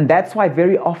 And that's why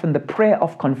very often the prayer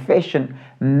of confession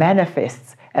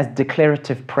manifests as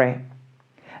declarative prayer.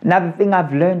 Another thing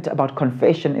I've learned about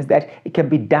confession is that it can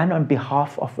be done on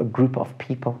behalf of a group of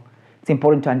people. It's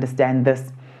important to understand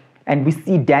this. And we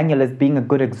see Daniel as being a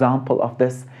good example of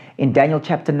this. In Daniel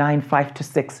chapter 9, 5 to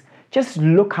 6, just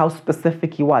look how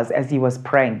specific he was as he was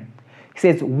praying. He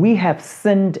says, "We have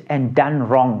sinned and done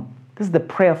wrong." This is the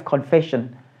prayer of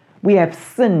confession. We have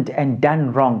sinned and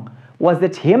done wrong. Was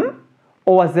it him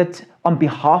or was it on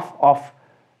behalf of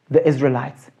the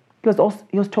Israelites? He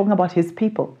was talking about his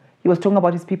people. He was talking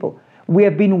about his people. "We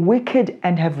have been wicked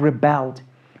and have rebelled.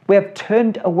 We have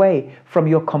turned away from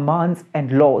your commands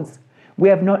and laws. We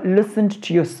have not listened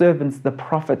to your servants, the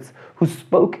prophets, who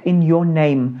spoke in your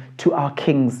name to our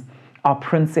kings, our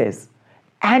princes,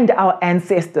 and our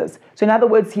ancestors." So in other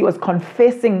words, he was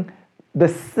confessing the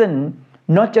sin,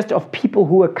 not just of people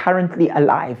who are currently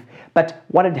alive, but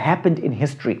what had happened in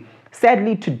history.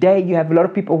 Sadly, today you have a lot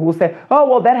of people who will say, "Oh,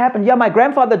 well, that happened. Yeah, my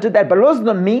grandfather did that, but it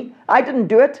wasn't me. I didn't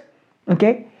do it."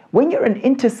 Okay? When you're an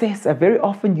intercessor, very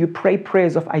often you pray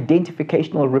prayers of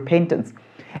identification or repentance.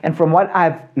 And from what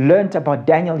I've learned about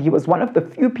Daniel, he was one of the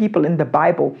few people in the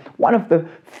Bible, one of the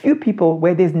few people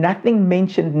where there's nothing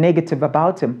mentioned negative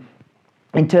about him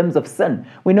in terms of sin.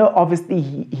 We know obviously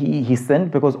he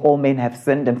sinned because all men have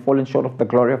sinned and fallen short of the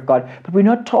glory of God. But we're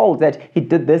not told that he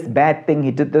did this bad thing,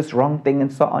 he did this wrong thing,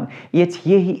 and so on. Yet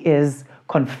here he is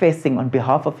confessing on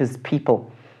behalf of his people,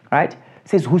 right? It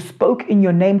says, "Who spoke in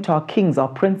your name to our kings, our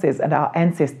princes, and our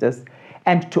ancestors,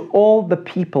 and to all the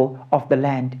people of the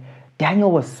land."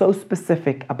 Daniel was so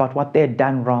specific about what they had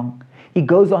done wrong. He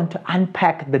goes on to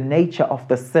unpack the nature of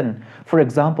the sin. For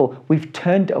example, we've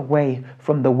turned away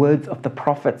from the words of the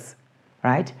prophets,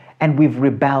 right? And we've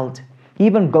rebelled. He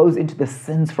even goes into the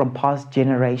sins from past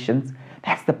generations.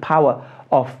 That's the power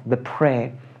of the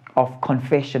prayer of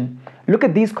confession. Look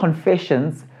at these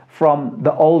confessions from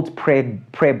the old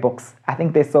prayer books. I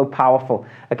think they're so powerful.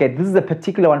 Okay, this is a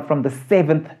particular one from the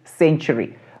 7th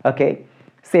century. Okay,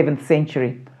 7th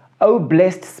century. O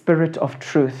blessed Spirit of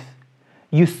truth,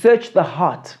 you search the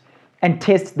heart and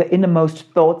test the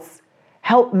innermost thoughts.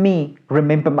 Help me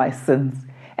remember my sins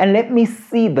and let me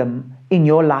see them in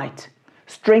your light.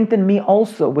 Strengthen me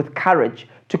also with courage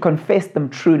to confess them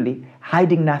truly,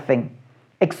 hiding nothing,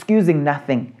 excusing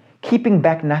nothing, keeping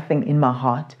back nothing in my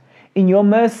heart. In your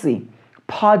mercy,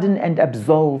 pardon and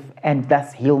absolve and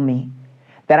thus heal me,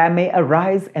 that I may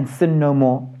arise and sin no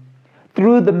more.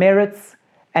 Through the merits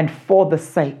and for the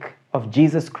sake of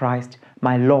Jesus Christ,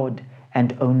 my Lord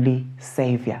and only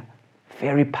Savior.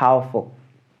 Very powerful.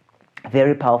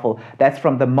 Very powerful. That's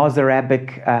from the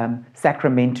Mozarabic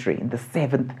Sacramentary in the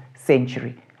 7th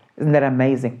century. Isn't that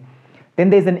amazing? Then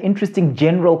there's an interesting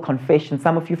general confession.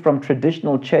 Some of you from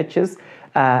traditional churches,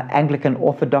 Anglican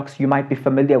Orthodox, you might be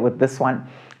familiar with this one.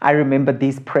 I remember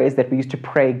these prayers that we used to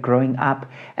pray growing up.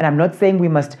 And I'm not saying we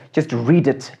must just read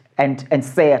it and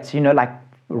say it, like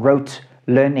rote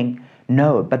learning.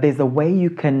 No, but there's a way you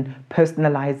can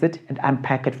personalize it and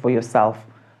unpack it for yourself.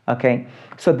 Okay,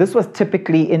 so this was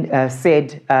typically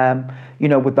said,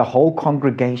 with the whole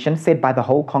congregation, said by the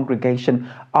whole congregation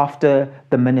after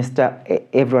the minister,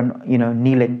 everyone,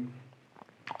 kneeling.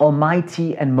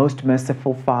 Almighty and most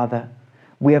merciful Father,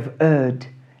 we have erred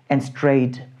and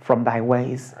strayed from thy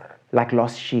ways like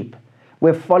lost sheep.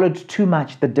 We have followed too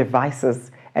much the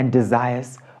devices and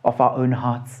desires of our own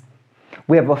hearts.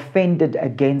 We have offended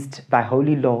against thy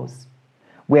holy laws.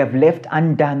 We have left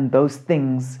undone those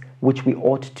things which we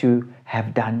ought to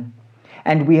have done.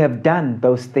 And we have done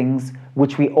those things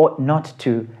which we ought not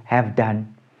to have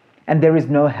done. And there is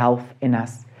no health in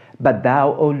us. But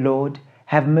thou, O Lord,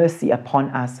 have mercy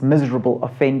upon us, miserable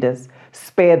offenders.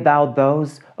 Spare thou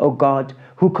those, O God,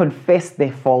 who confess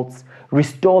their faults.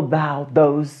 Restore thou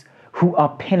those who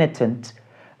are penitent,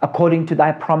 according to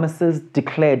thy promises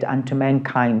declared unto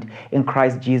mankind in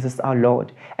Christ Jesus our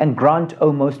Lord. And grant,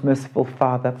 O most merciful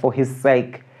Father, for his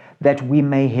sake, that we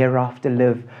may hereafter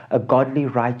live a godly,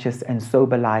 righteous, and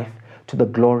sober life to the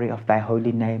glory of thy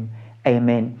holy name.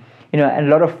 Amen. And a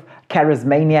lot of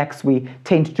charismaniacs, we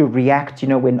tend to react,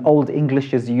 when Old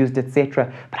English is used,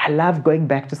 etc. But I love going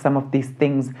back to some of these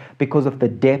things because of the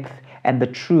depth and the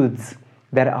truths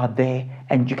that are there.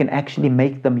 And you can actually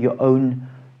make them your own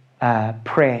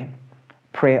prayer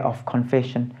of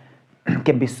confession. It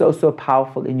can be so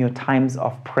powerful in your times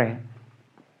of prayer.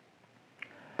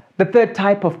 The third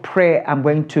type of prayer I'm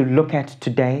going to look at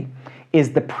today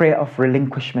is the prayer of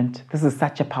relinquishment. This is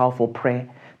such a powerful prayer.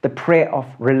 The prayer of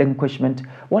relinquishment.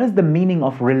 What is the meaning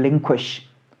of relinquish?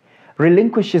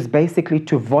 Relinquish is basically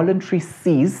to voluntarily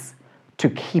cease to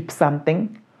keep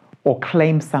something or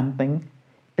claim something.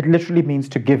 It literally means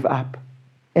to give up.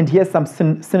 And here's some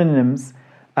synonyms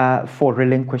for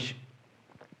relinquish.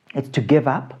 It's to give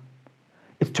up.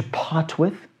 It's to part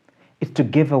with. It's to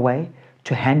give away.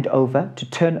 To hand over, to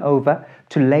turn over,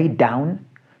 to lay down,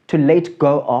 to let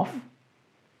go of,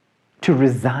 to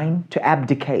resign, to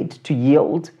abdicate, to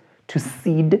yield, to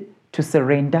cede, to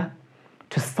surrender,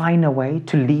 to sign away,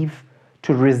 to leave,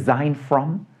 to resign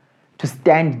from, to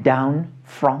stand down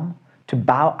from, to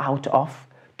bow out of,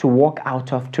 to walk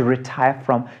out of, to retire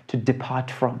from, to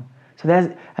depart from.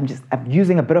 So I'm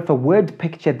using a bit of a word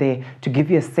picture there to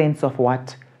give you a sense of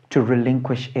what to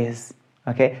relinquish is.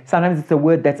 Okay, sometimes it's a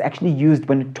word that's actually used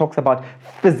when it talks about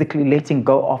physically letting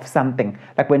go of something.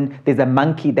 Like when there's a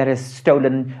monkey that has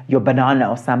stolen your banana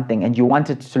or something and you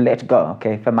want it to let go.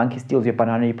 Okay, if a monkey steals your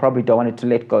banana, you probably don't want it to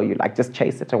let go. You just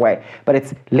chase it away. But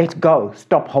it's let go.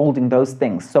 Stop holding those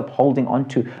things. Stop holding on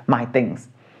to my things.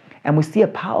 And we see a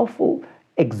powerful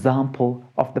example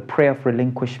of the prayer of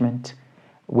relinquishment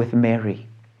with Mary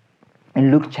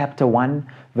in Luke chapter 1,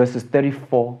 verses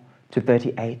 34 to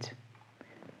 38.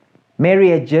 Mary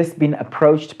had just been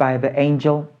approached by the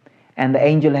angel, and the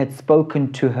angel had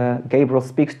spoken to her. Gabriel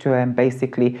speaks to her and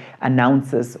basically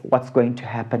announces what's going to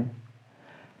happen.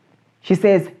 She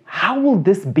says, "How will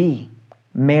this be?"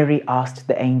 Mary asked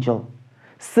the angel,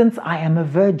 "since I am a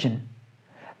virgin."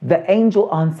 The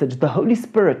angel answered, "The Holy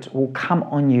Spirit will come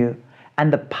on you,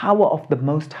 and the power of the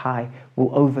Most High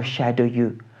will overshadow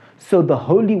you. So the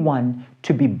Holy One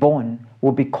to be born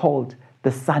will be called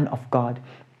the Son of God.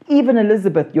 Even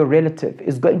Elizabeth, your relative,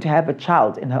 is going to have a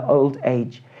child in her old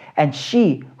age, and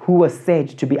she who was said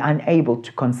to be unable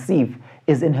to conceive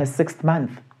is in her 6th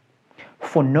month.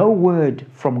 For no word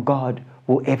from God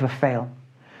will ever fail."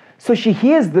 So she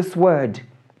hears this word,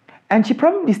 and she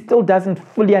probably still doesn't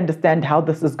fully understand how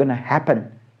this is going to happen.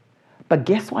 But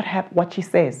guess what she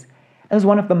says? It was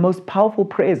one of the most powerful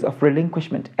prayers of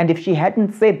relinquishment. And if she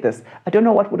hadn't said this, I don't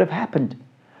know what would have happened.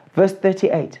 Verse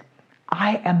 38,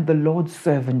 I am the Lord's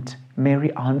servant,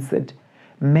 Mary answered.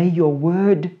 May your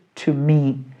word to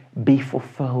me be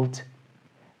fulfilled.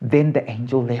 Then the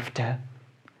angel left her.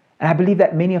 And I believe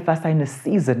that many of us are in a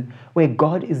season where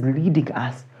God is leading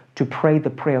us to pray the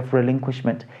prayer of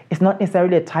relinquishment. It's not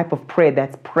necessarily a type of prayer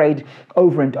that's prayed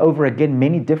over and over again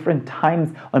many different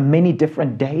times on many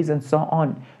different days and so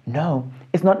on. No,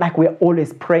 it's not like we're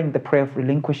always praying the prayer of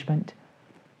relinquishment.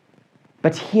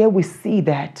 But here we see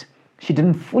that she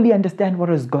didn't fully understand what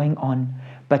was going on,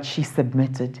 but she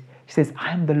submitted. She says,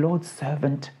 I am the Lord's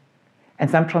servant.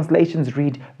 And some translations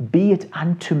read, be it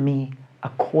unto me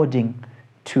according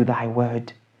to thy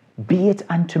word. Be it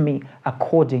unto me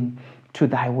according to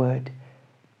thy word.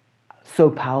 So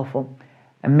powerful.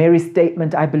 And Mary's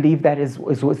statement, I believe that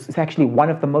was actually one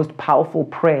of the most powerful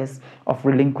prayers of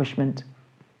relinquishment.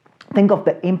 Think of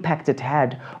the impact it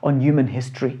had on human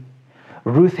history.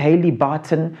 Ruth Haley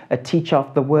Barton, a teacher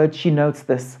of the word, she notes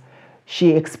this. She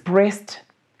expressed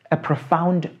a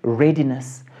profound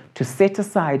readiness to set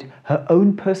aside her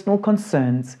own personal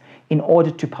concerns in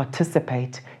order to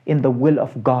participate in the will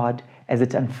of God as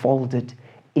it unfolded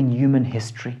in human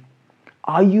history.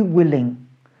 Are you willing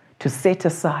to set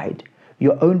aside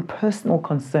your own personal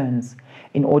concerns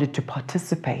in order to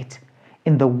participate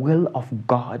in the will of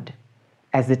God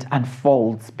as it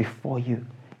unfolds before you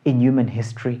in human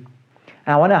history?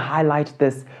 And I want to highlight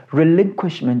this.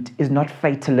 Relinquishment is not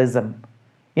fatalism.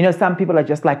 You know, some people are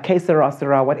just like, que sera,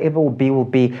 sera, whatever will be, will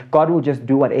be. God will just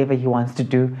do whatever he wants to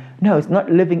do. No, it's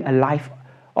not living a life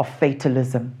of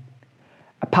fatalism.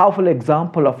 A powerful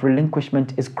example of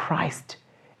relinquishment is Christ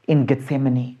in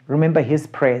Gethsemane. Remember his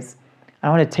prayers. I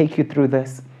want to take you through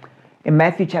this. In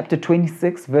Matthew chapter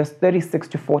 26, verse 36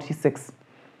 to 46.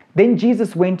 Then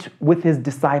Jesus went with his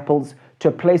disciples to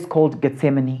a place called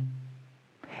Gethsemane.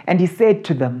 And he said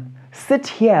to them, sit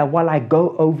here while I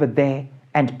go over there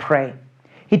and pray.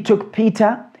 He took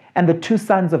Peter and the two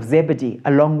sons of Zebedee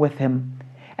along with him,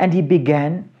 and he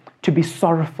began to be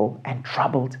sorrowful and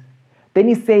troubled. Then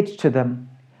he said to them,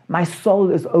 my soul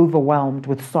is overwhelmed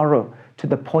with sorrow to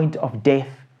the point of death.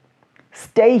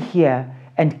 Stay here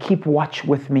and keep watch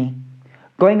with me.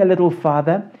 Going a little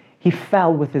farther, he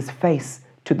fell with his face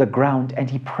to the ground and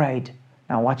he prayed.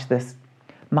 Now watch this.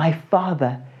 My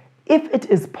Father, if it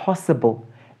is possible,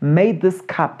 may this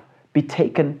cup be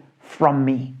taken from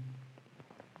me.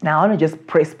 Now I want to just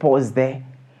press pause there.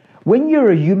 When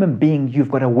you're a human being, you've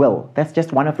got a will. That's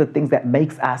just one of the things that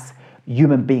makes us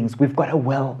human beings. We've got a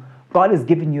will. God has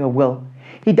given you a will.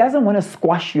 He doesn't want to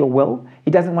squash your will.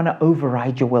 He doesn't want to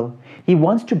override your will. He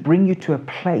wants to bring you to a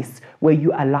place where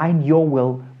you align your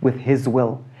will with his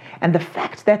will. And the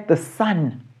fact that the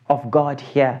Son of God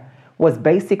here was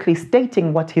basically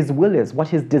stating what his will is, what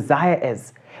his desire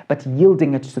is, but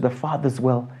yielding it to the Father's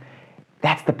will,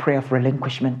 that's the prayer of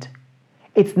relinquishment.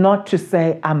 It's not to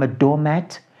say I'm a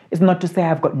doormat. It's not to say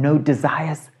I've got no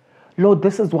desires. Lord,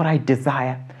 this is what I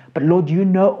desire. But Lord, you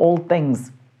know all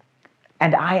things.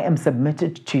 And I am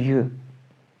submitted to you.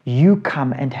 You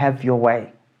come and have your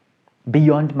way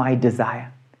beyond my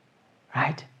desire.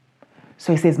 Right?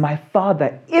 So he says, my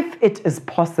Father, if it is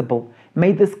possible,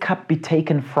 may this cup be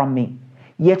taken from me,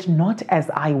 yet not as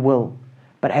I will,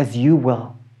 but as you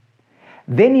will.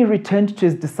 Then he returned to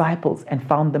his disciples and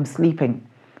found them sleeping.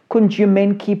 Couldn't you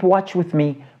men keep watch with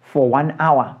me for 1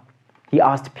 hour? He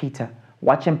asked Peter.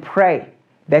 Watch and pray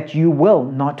that you will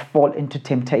not fall into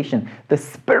temptation. The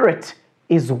spirit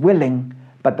is willing,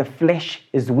 but the flesh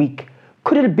is weak.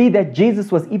 Could it be that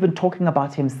Jesus was even talking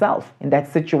about himself in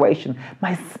that situation?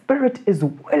 My spirit is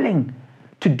willing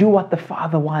to do what the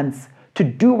Father wants, to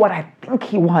do what I think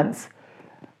he wants.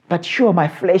 But sure, my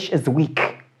flesh is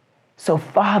weak. So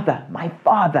Father, my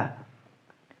Father,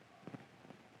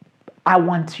 I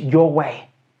want your way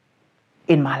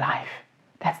in my life.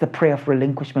 That's the prayer of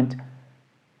relinquishment.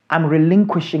 I'm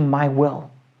relinquishing my will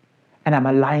and I'm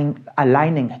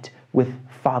aligning it with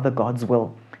Father God's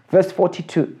will. Verse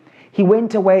 42, he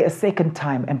went away a second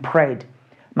time and prayed,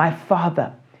 my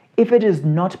Father, if it is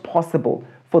not possible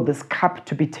for this cup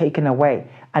to be taken away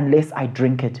unless I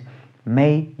drink it,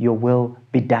 may your will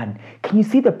be done. Can you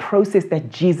see the process that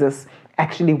Jesus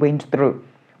actually went through?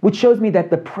 Which shows me that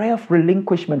the prayer of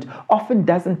relinquishment often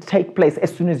doesn't take place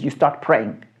as soon as you start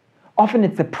praying. Often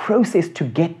it's a process to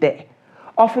get there.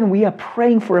 Often we are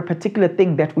praying for a particular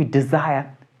thing that we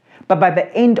desire. But by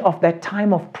the end of that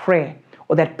time of prayer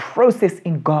or that process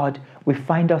in God, we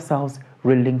find ourselves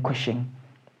relinquishing.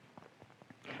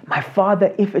 My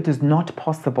Father, if it is not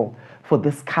possible for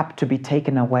this cup to be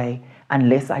taken away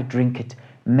unless I drink it.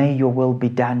 May your will be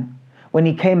done." When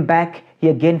he came back, he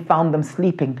again found them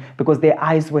sleeping because their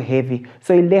eyes were heavy.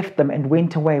 So he left them and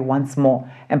went away once more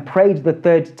and prayed the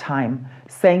third time,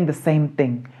 saying the same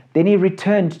thing. Then he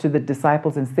returned to the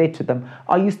disciples and said to them,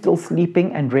 "Are you still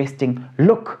sleeping and resting?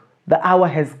 Look, the hour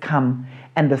has come,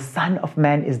 and the Son of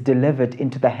Man is delivered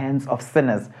into the hands of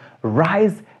sinners.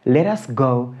 Rise, let us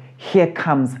go. Here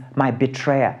comes my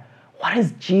betrayer." What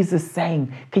is Jesus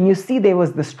saying? Can you see there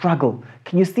was the struggle?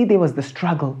 Can you see there was the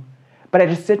struggle? But at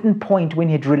a certain point when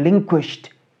he had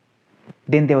relinquished,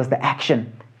 then there was the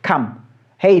action. Come.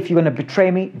 Hey, if you're going to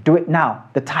betray me, do it now.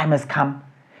 The time has come.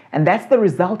 And that's the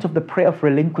result of the prayer of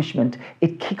relinquishment.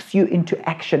 It kicks you into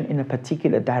action in a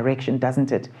particular direction,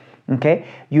 doesn't it? Okay?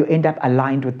 You end up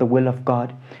aligned with the will of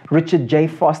God. Richard J.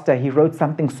 Foster, he wrote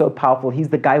something so powerful. He's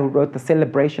the guy who wrote The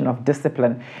Celebration of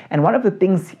Discipline. And one of the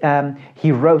things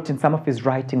he wrote in some of his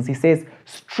writings, he says,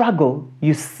 struggle,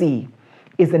 you see,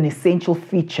 is an essential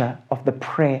feature of the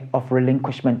prayer of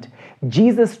relinquishment.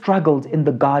 Jesus struggled in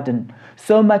the garden,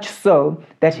 so much so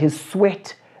that his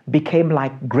sweat became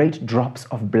like great drops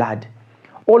of blood.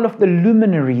 All of the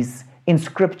luminaries in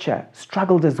Scripture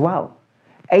struggled as well.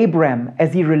 Abraham,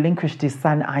 as he relinquished his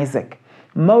son Isaac.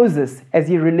 Moses, as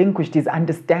he relinquished his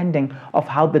understanding of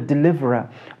how the deliverer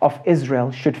of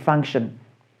Israel should function.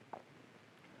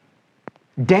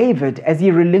 David, as he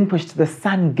relinquished the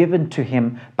son given to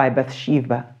him by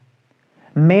Bathsheba.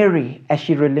 Mary, as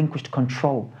she relinquished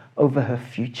control over her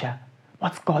future.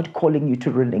 What's God calling you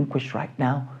to relinquish right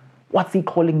now? What's he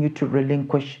calling you to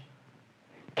relinquish?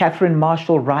 Catherine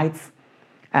Marshall writes,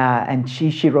 and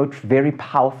she wrote very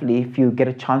powerfully, if you get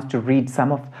a chance to read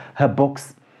some of her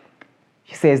books.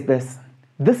 She says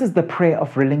this is the prayer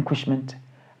of relinquishment.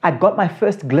 I got my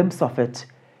first glimpse of it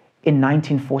in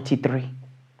 1943.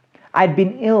 I'd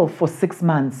been ill for 6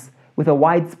 months with a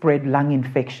widespread lung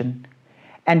infection,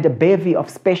 and a bevy of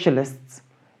specialists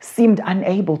seemed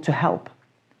unable to help.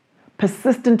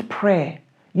 Persistent prayer,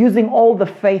 using all the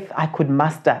faith I could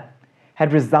muster,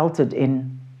 had resulted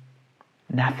in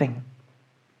nothing.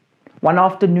 One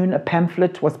afternoon, a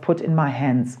pamphlet was put in my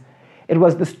hands. It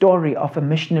was the story of a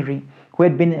missionary who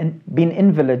had been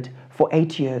invalid for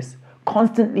 8 years.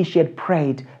 Constantly she had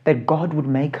prayed that God would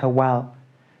make her well,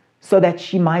 so that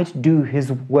she might do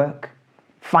his work.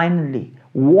 Finally,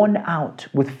 worn out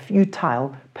with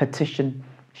futile petition,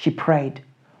 she prayed,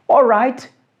 "All right,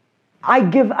 I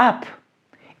give up.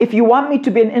 If you want me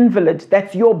to be an invalid,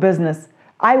 that's your business.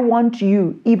 I want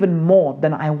you even more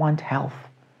than I want health.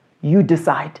 You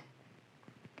decide."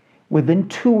 Within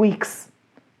 2 weeks,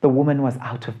 the woman was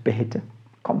out of bed,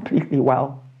 completely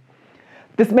well.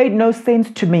 This made no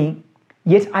sense to me,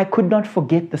 yet I could not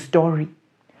forget the story.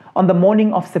 On the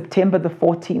morning of September the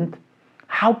 14th,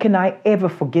 how can I ever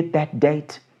forget that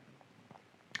date?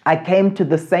 I came to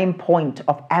the same point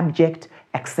of abject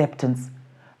acceptance.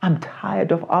 I'm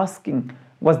tired of asking,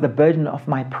 was the burden of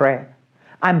my prayer.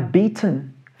 I'm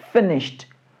beaten, finished.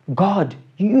 God,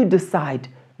 you decide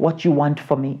what you want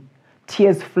for me.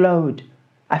 Tears flowed.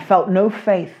 I felt no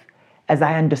faith as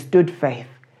I understood faith,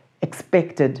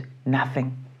 expected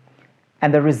nothing.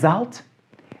 And the result?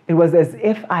 It was as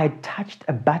if I had touched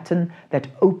a button that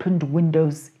opened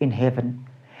windows in heaven,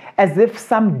 as if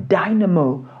some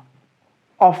dynamo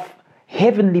of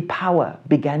heavenly power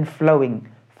began flowing.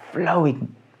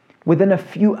 Within a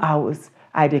few hours,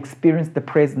 I had experienced the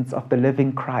presence of the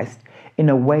living Christ in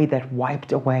a way that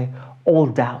wiped away all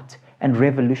doubt and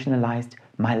revolutionized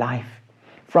my life.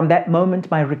 From that moment,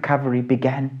 my recovery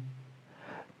began.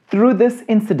 Through this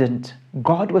incident,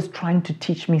 God was trying to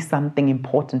teach me something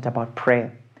important about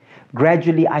prayer.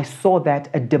 Gradually, I saw that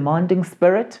a demanding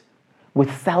spirit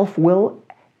with self-will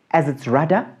as its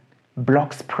rudder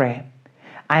blocks prayer.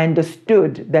 I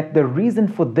understood that the reason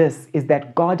for this is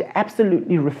that God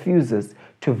absolutely refuses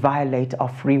to violate our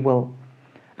free will.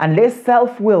 Unless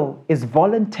self-will is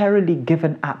voluntarily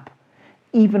given up,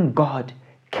 even God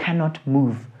cannot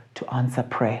move to answer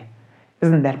prayer.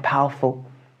 Isn't that powerful?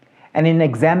 And in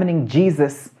examining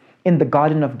Jesus in the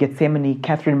Garden of Gethsemane,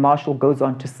 Catherine Marshall goes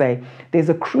on to say, there's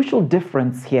a crucial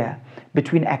difference here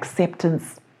between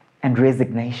acceptance and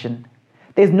resignation.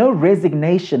 There's no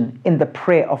resignation in the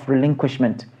prayer of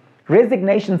relinquishment.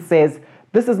 Resignation says,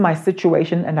 this is my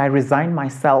situation and I resign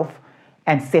myself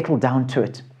and settle down to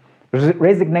it.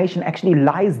 Resignation actually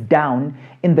lies down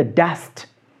in the dust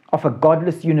of a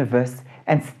godless universe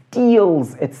and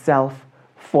steels itself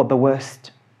for the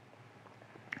worst.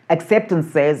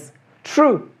 Acceptance says,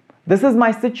 true, this is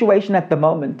my situation at the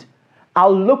moment.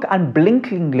 I'll look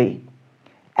unblinkingly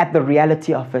at the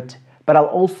reality of it, but I'll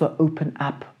also open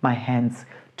up my hands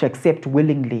to accept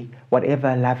willingly whatever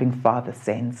a loving Father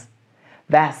sends.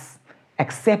 Thus,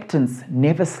 acceptance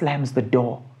never slams the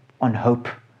door on hope.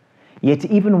 Yet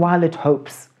even while it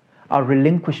hopes, our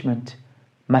relinquishment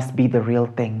must be the real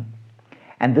thing.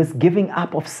 And this giving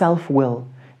up of self-will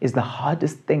is the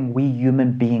hardest thing we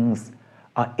human beings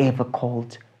are ever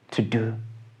called to do.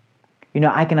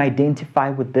 I can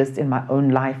identify with this in my own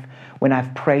life when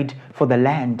I've prayed for the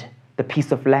land, the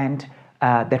piece of land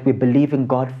that we believe in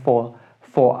God for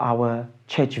our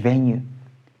church venue.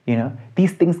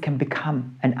 These things can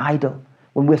become an idol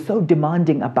when we're so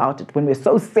demanding about it, when we're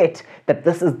so set that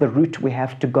this is the route we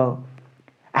have to go.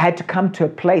 I had to come to a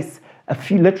place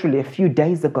literally a few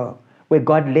days ago where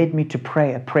God led me to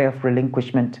pray a prayer of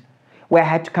relinquishment, where I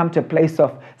had to come to a place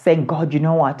of saying, God, you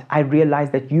know what? I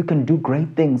realize that you can do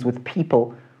great things with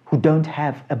people who don't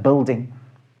have a building.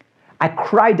 I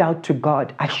cried out to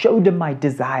God. I showed him my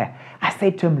desire. I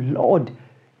said to him, Lord,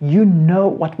 you know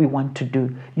what we want to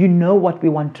do. You know what we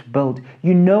want to build.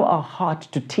 You know our heart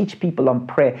to teach people on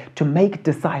prayer, to make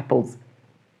disciples.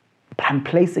 But I'm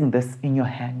placing this in your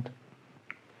hand.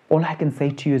 All I can say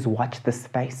to you is watch this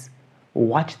space.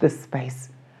 Watch this space,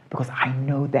 because I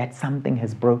know that something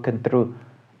has broken through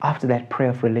after that prayer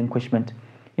of relinquishment.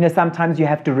 Sometimes you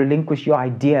have to relinquish your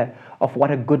idea of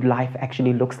what a good life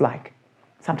actually looks like.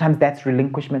 Sometimes that's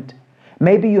relinquishment.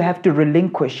 Maybe you have to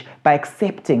relinquish by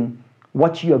accepting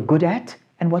what you're good at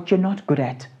and what you're not good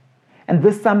at. And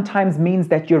this sometimes means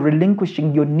that you're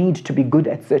relinquishing your need to be good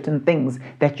at certain things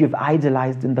that you've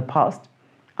idolized in the past.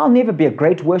 I'll never be a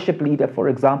great worship leader, for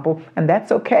example, and that's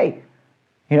okay.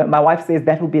 My wife says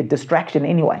that will be a distraction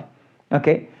anyway.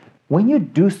 Okay? When you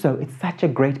do so, it's such a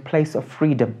great place of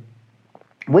freedom.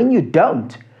 When you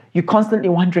don't, you're constantly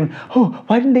wondering, oh,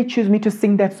 why didn't they choose me to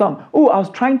sing that song? Oh, I was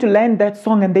trying to land that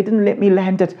song and they didn't let me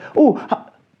land it.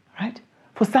 Right?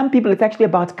 For some people, it's actually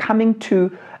about coming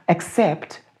to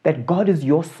accept that God is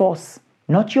your source,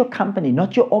 not your company,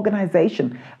 not your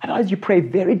organization. Otherwise, you pray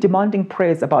very demanding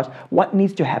prayers about what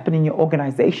needs to happen in your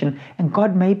organization, and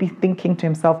God may be thinking to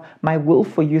himself, my will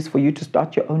for you is for you to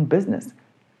start your own business,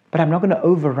 but I'm not going to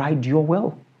override your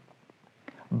will.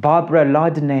 Barbara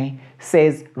Lardner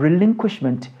says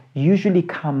relinquishment usually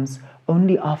comes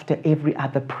only after every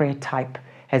other prayer type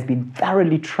has been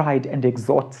thoroughly tried and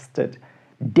exhausted,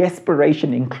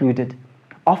 desperation included.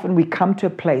 Often we come to a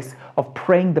place of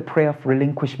praying the prayer of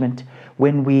relinquishment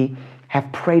when we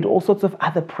have prayed all sorts of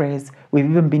other prayers. We've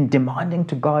even been demanding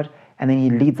to God, and then he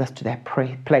leads us to that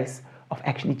place of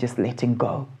actually just letting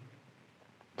go.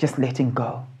 Just letting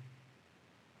go.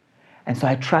 And so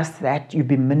I trust that you've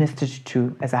been ministered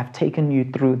to as I've taken you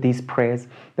through these prayers,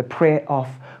 the prayer of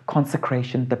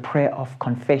consecration, the prayer of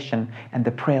confession, and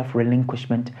the prayer of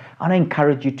relinquishment. I want to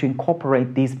encourage you to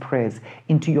incorporate these prayers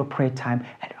into your prayer time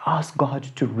and ask God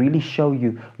to really show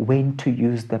you when to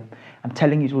use them. I'm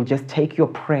telling you, it will just take your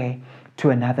prayer to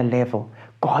another level.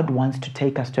 God wants to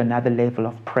take us to another level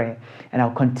of prayer. And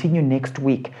I'll continue next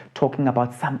week talking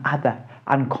about some other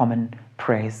uncommon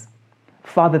prayers.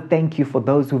 Father, thank you for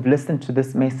those who've listened to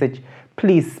this message.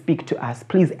 Please speak to us.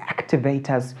 Please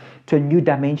activate us to a new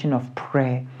dimension of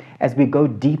prayer as we go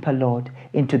deeper, Lord,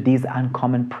 into these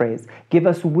uncommon prayers. Give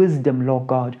us wisdom, Lord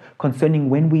God,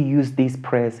 concerning when we use these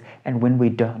prayers and when we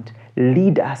don't.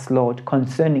 Lead us, Lord,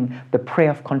 concerning the prayer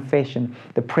of confession,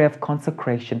 the prayer of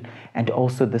consecration, and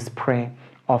also this prayer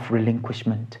of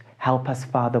relinquishment. Help us,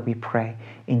 Father, we pray,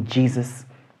 in Jesus'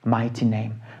 mighty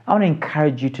name. I want to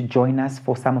encourage you to join us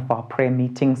for some of our prayer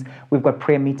meetings. We've got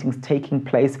prayer meetings taking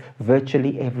place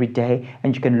virtually every day,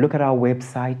 and you can look at our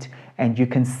website and you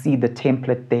can see the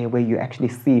template there where you actually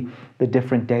see the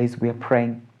different days we are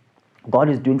praying. God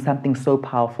is doing something so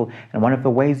powerful, and one of the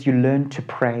ways you learn to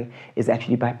pray is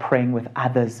actually by praying with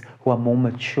others who are more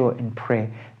mature in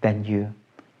prayer than you.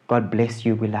 God bless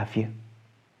you. We love you.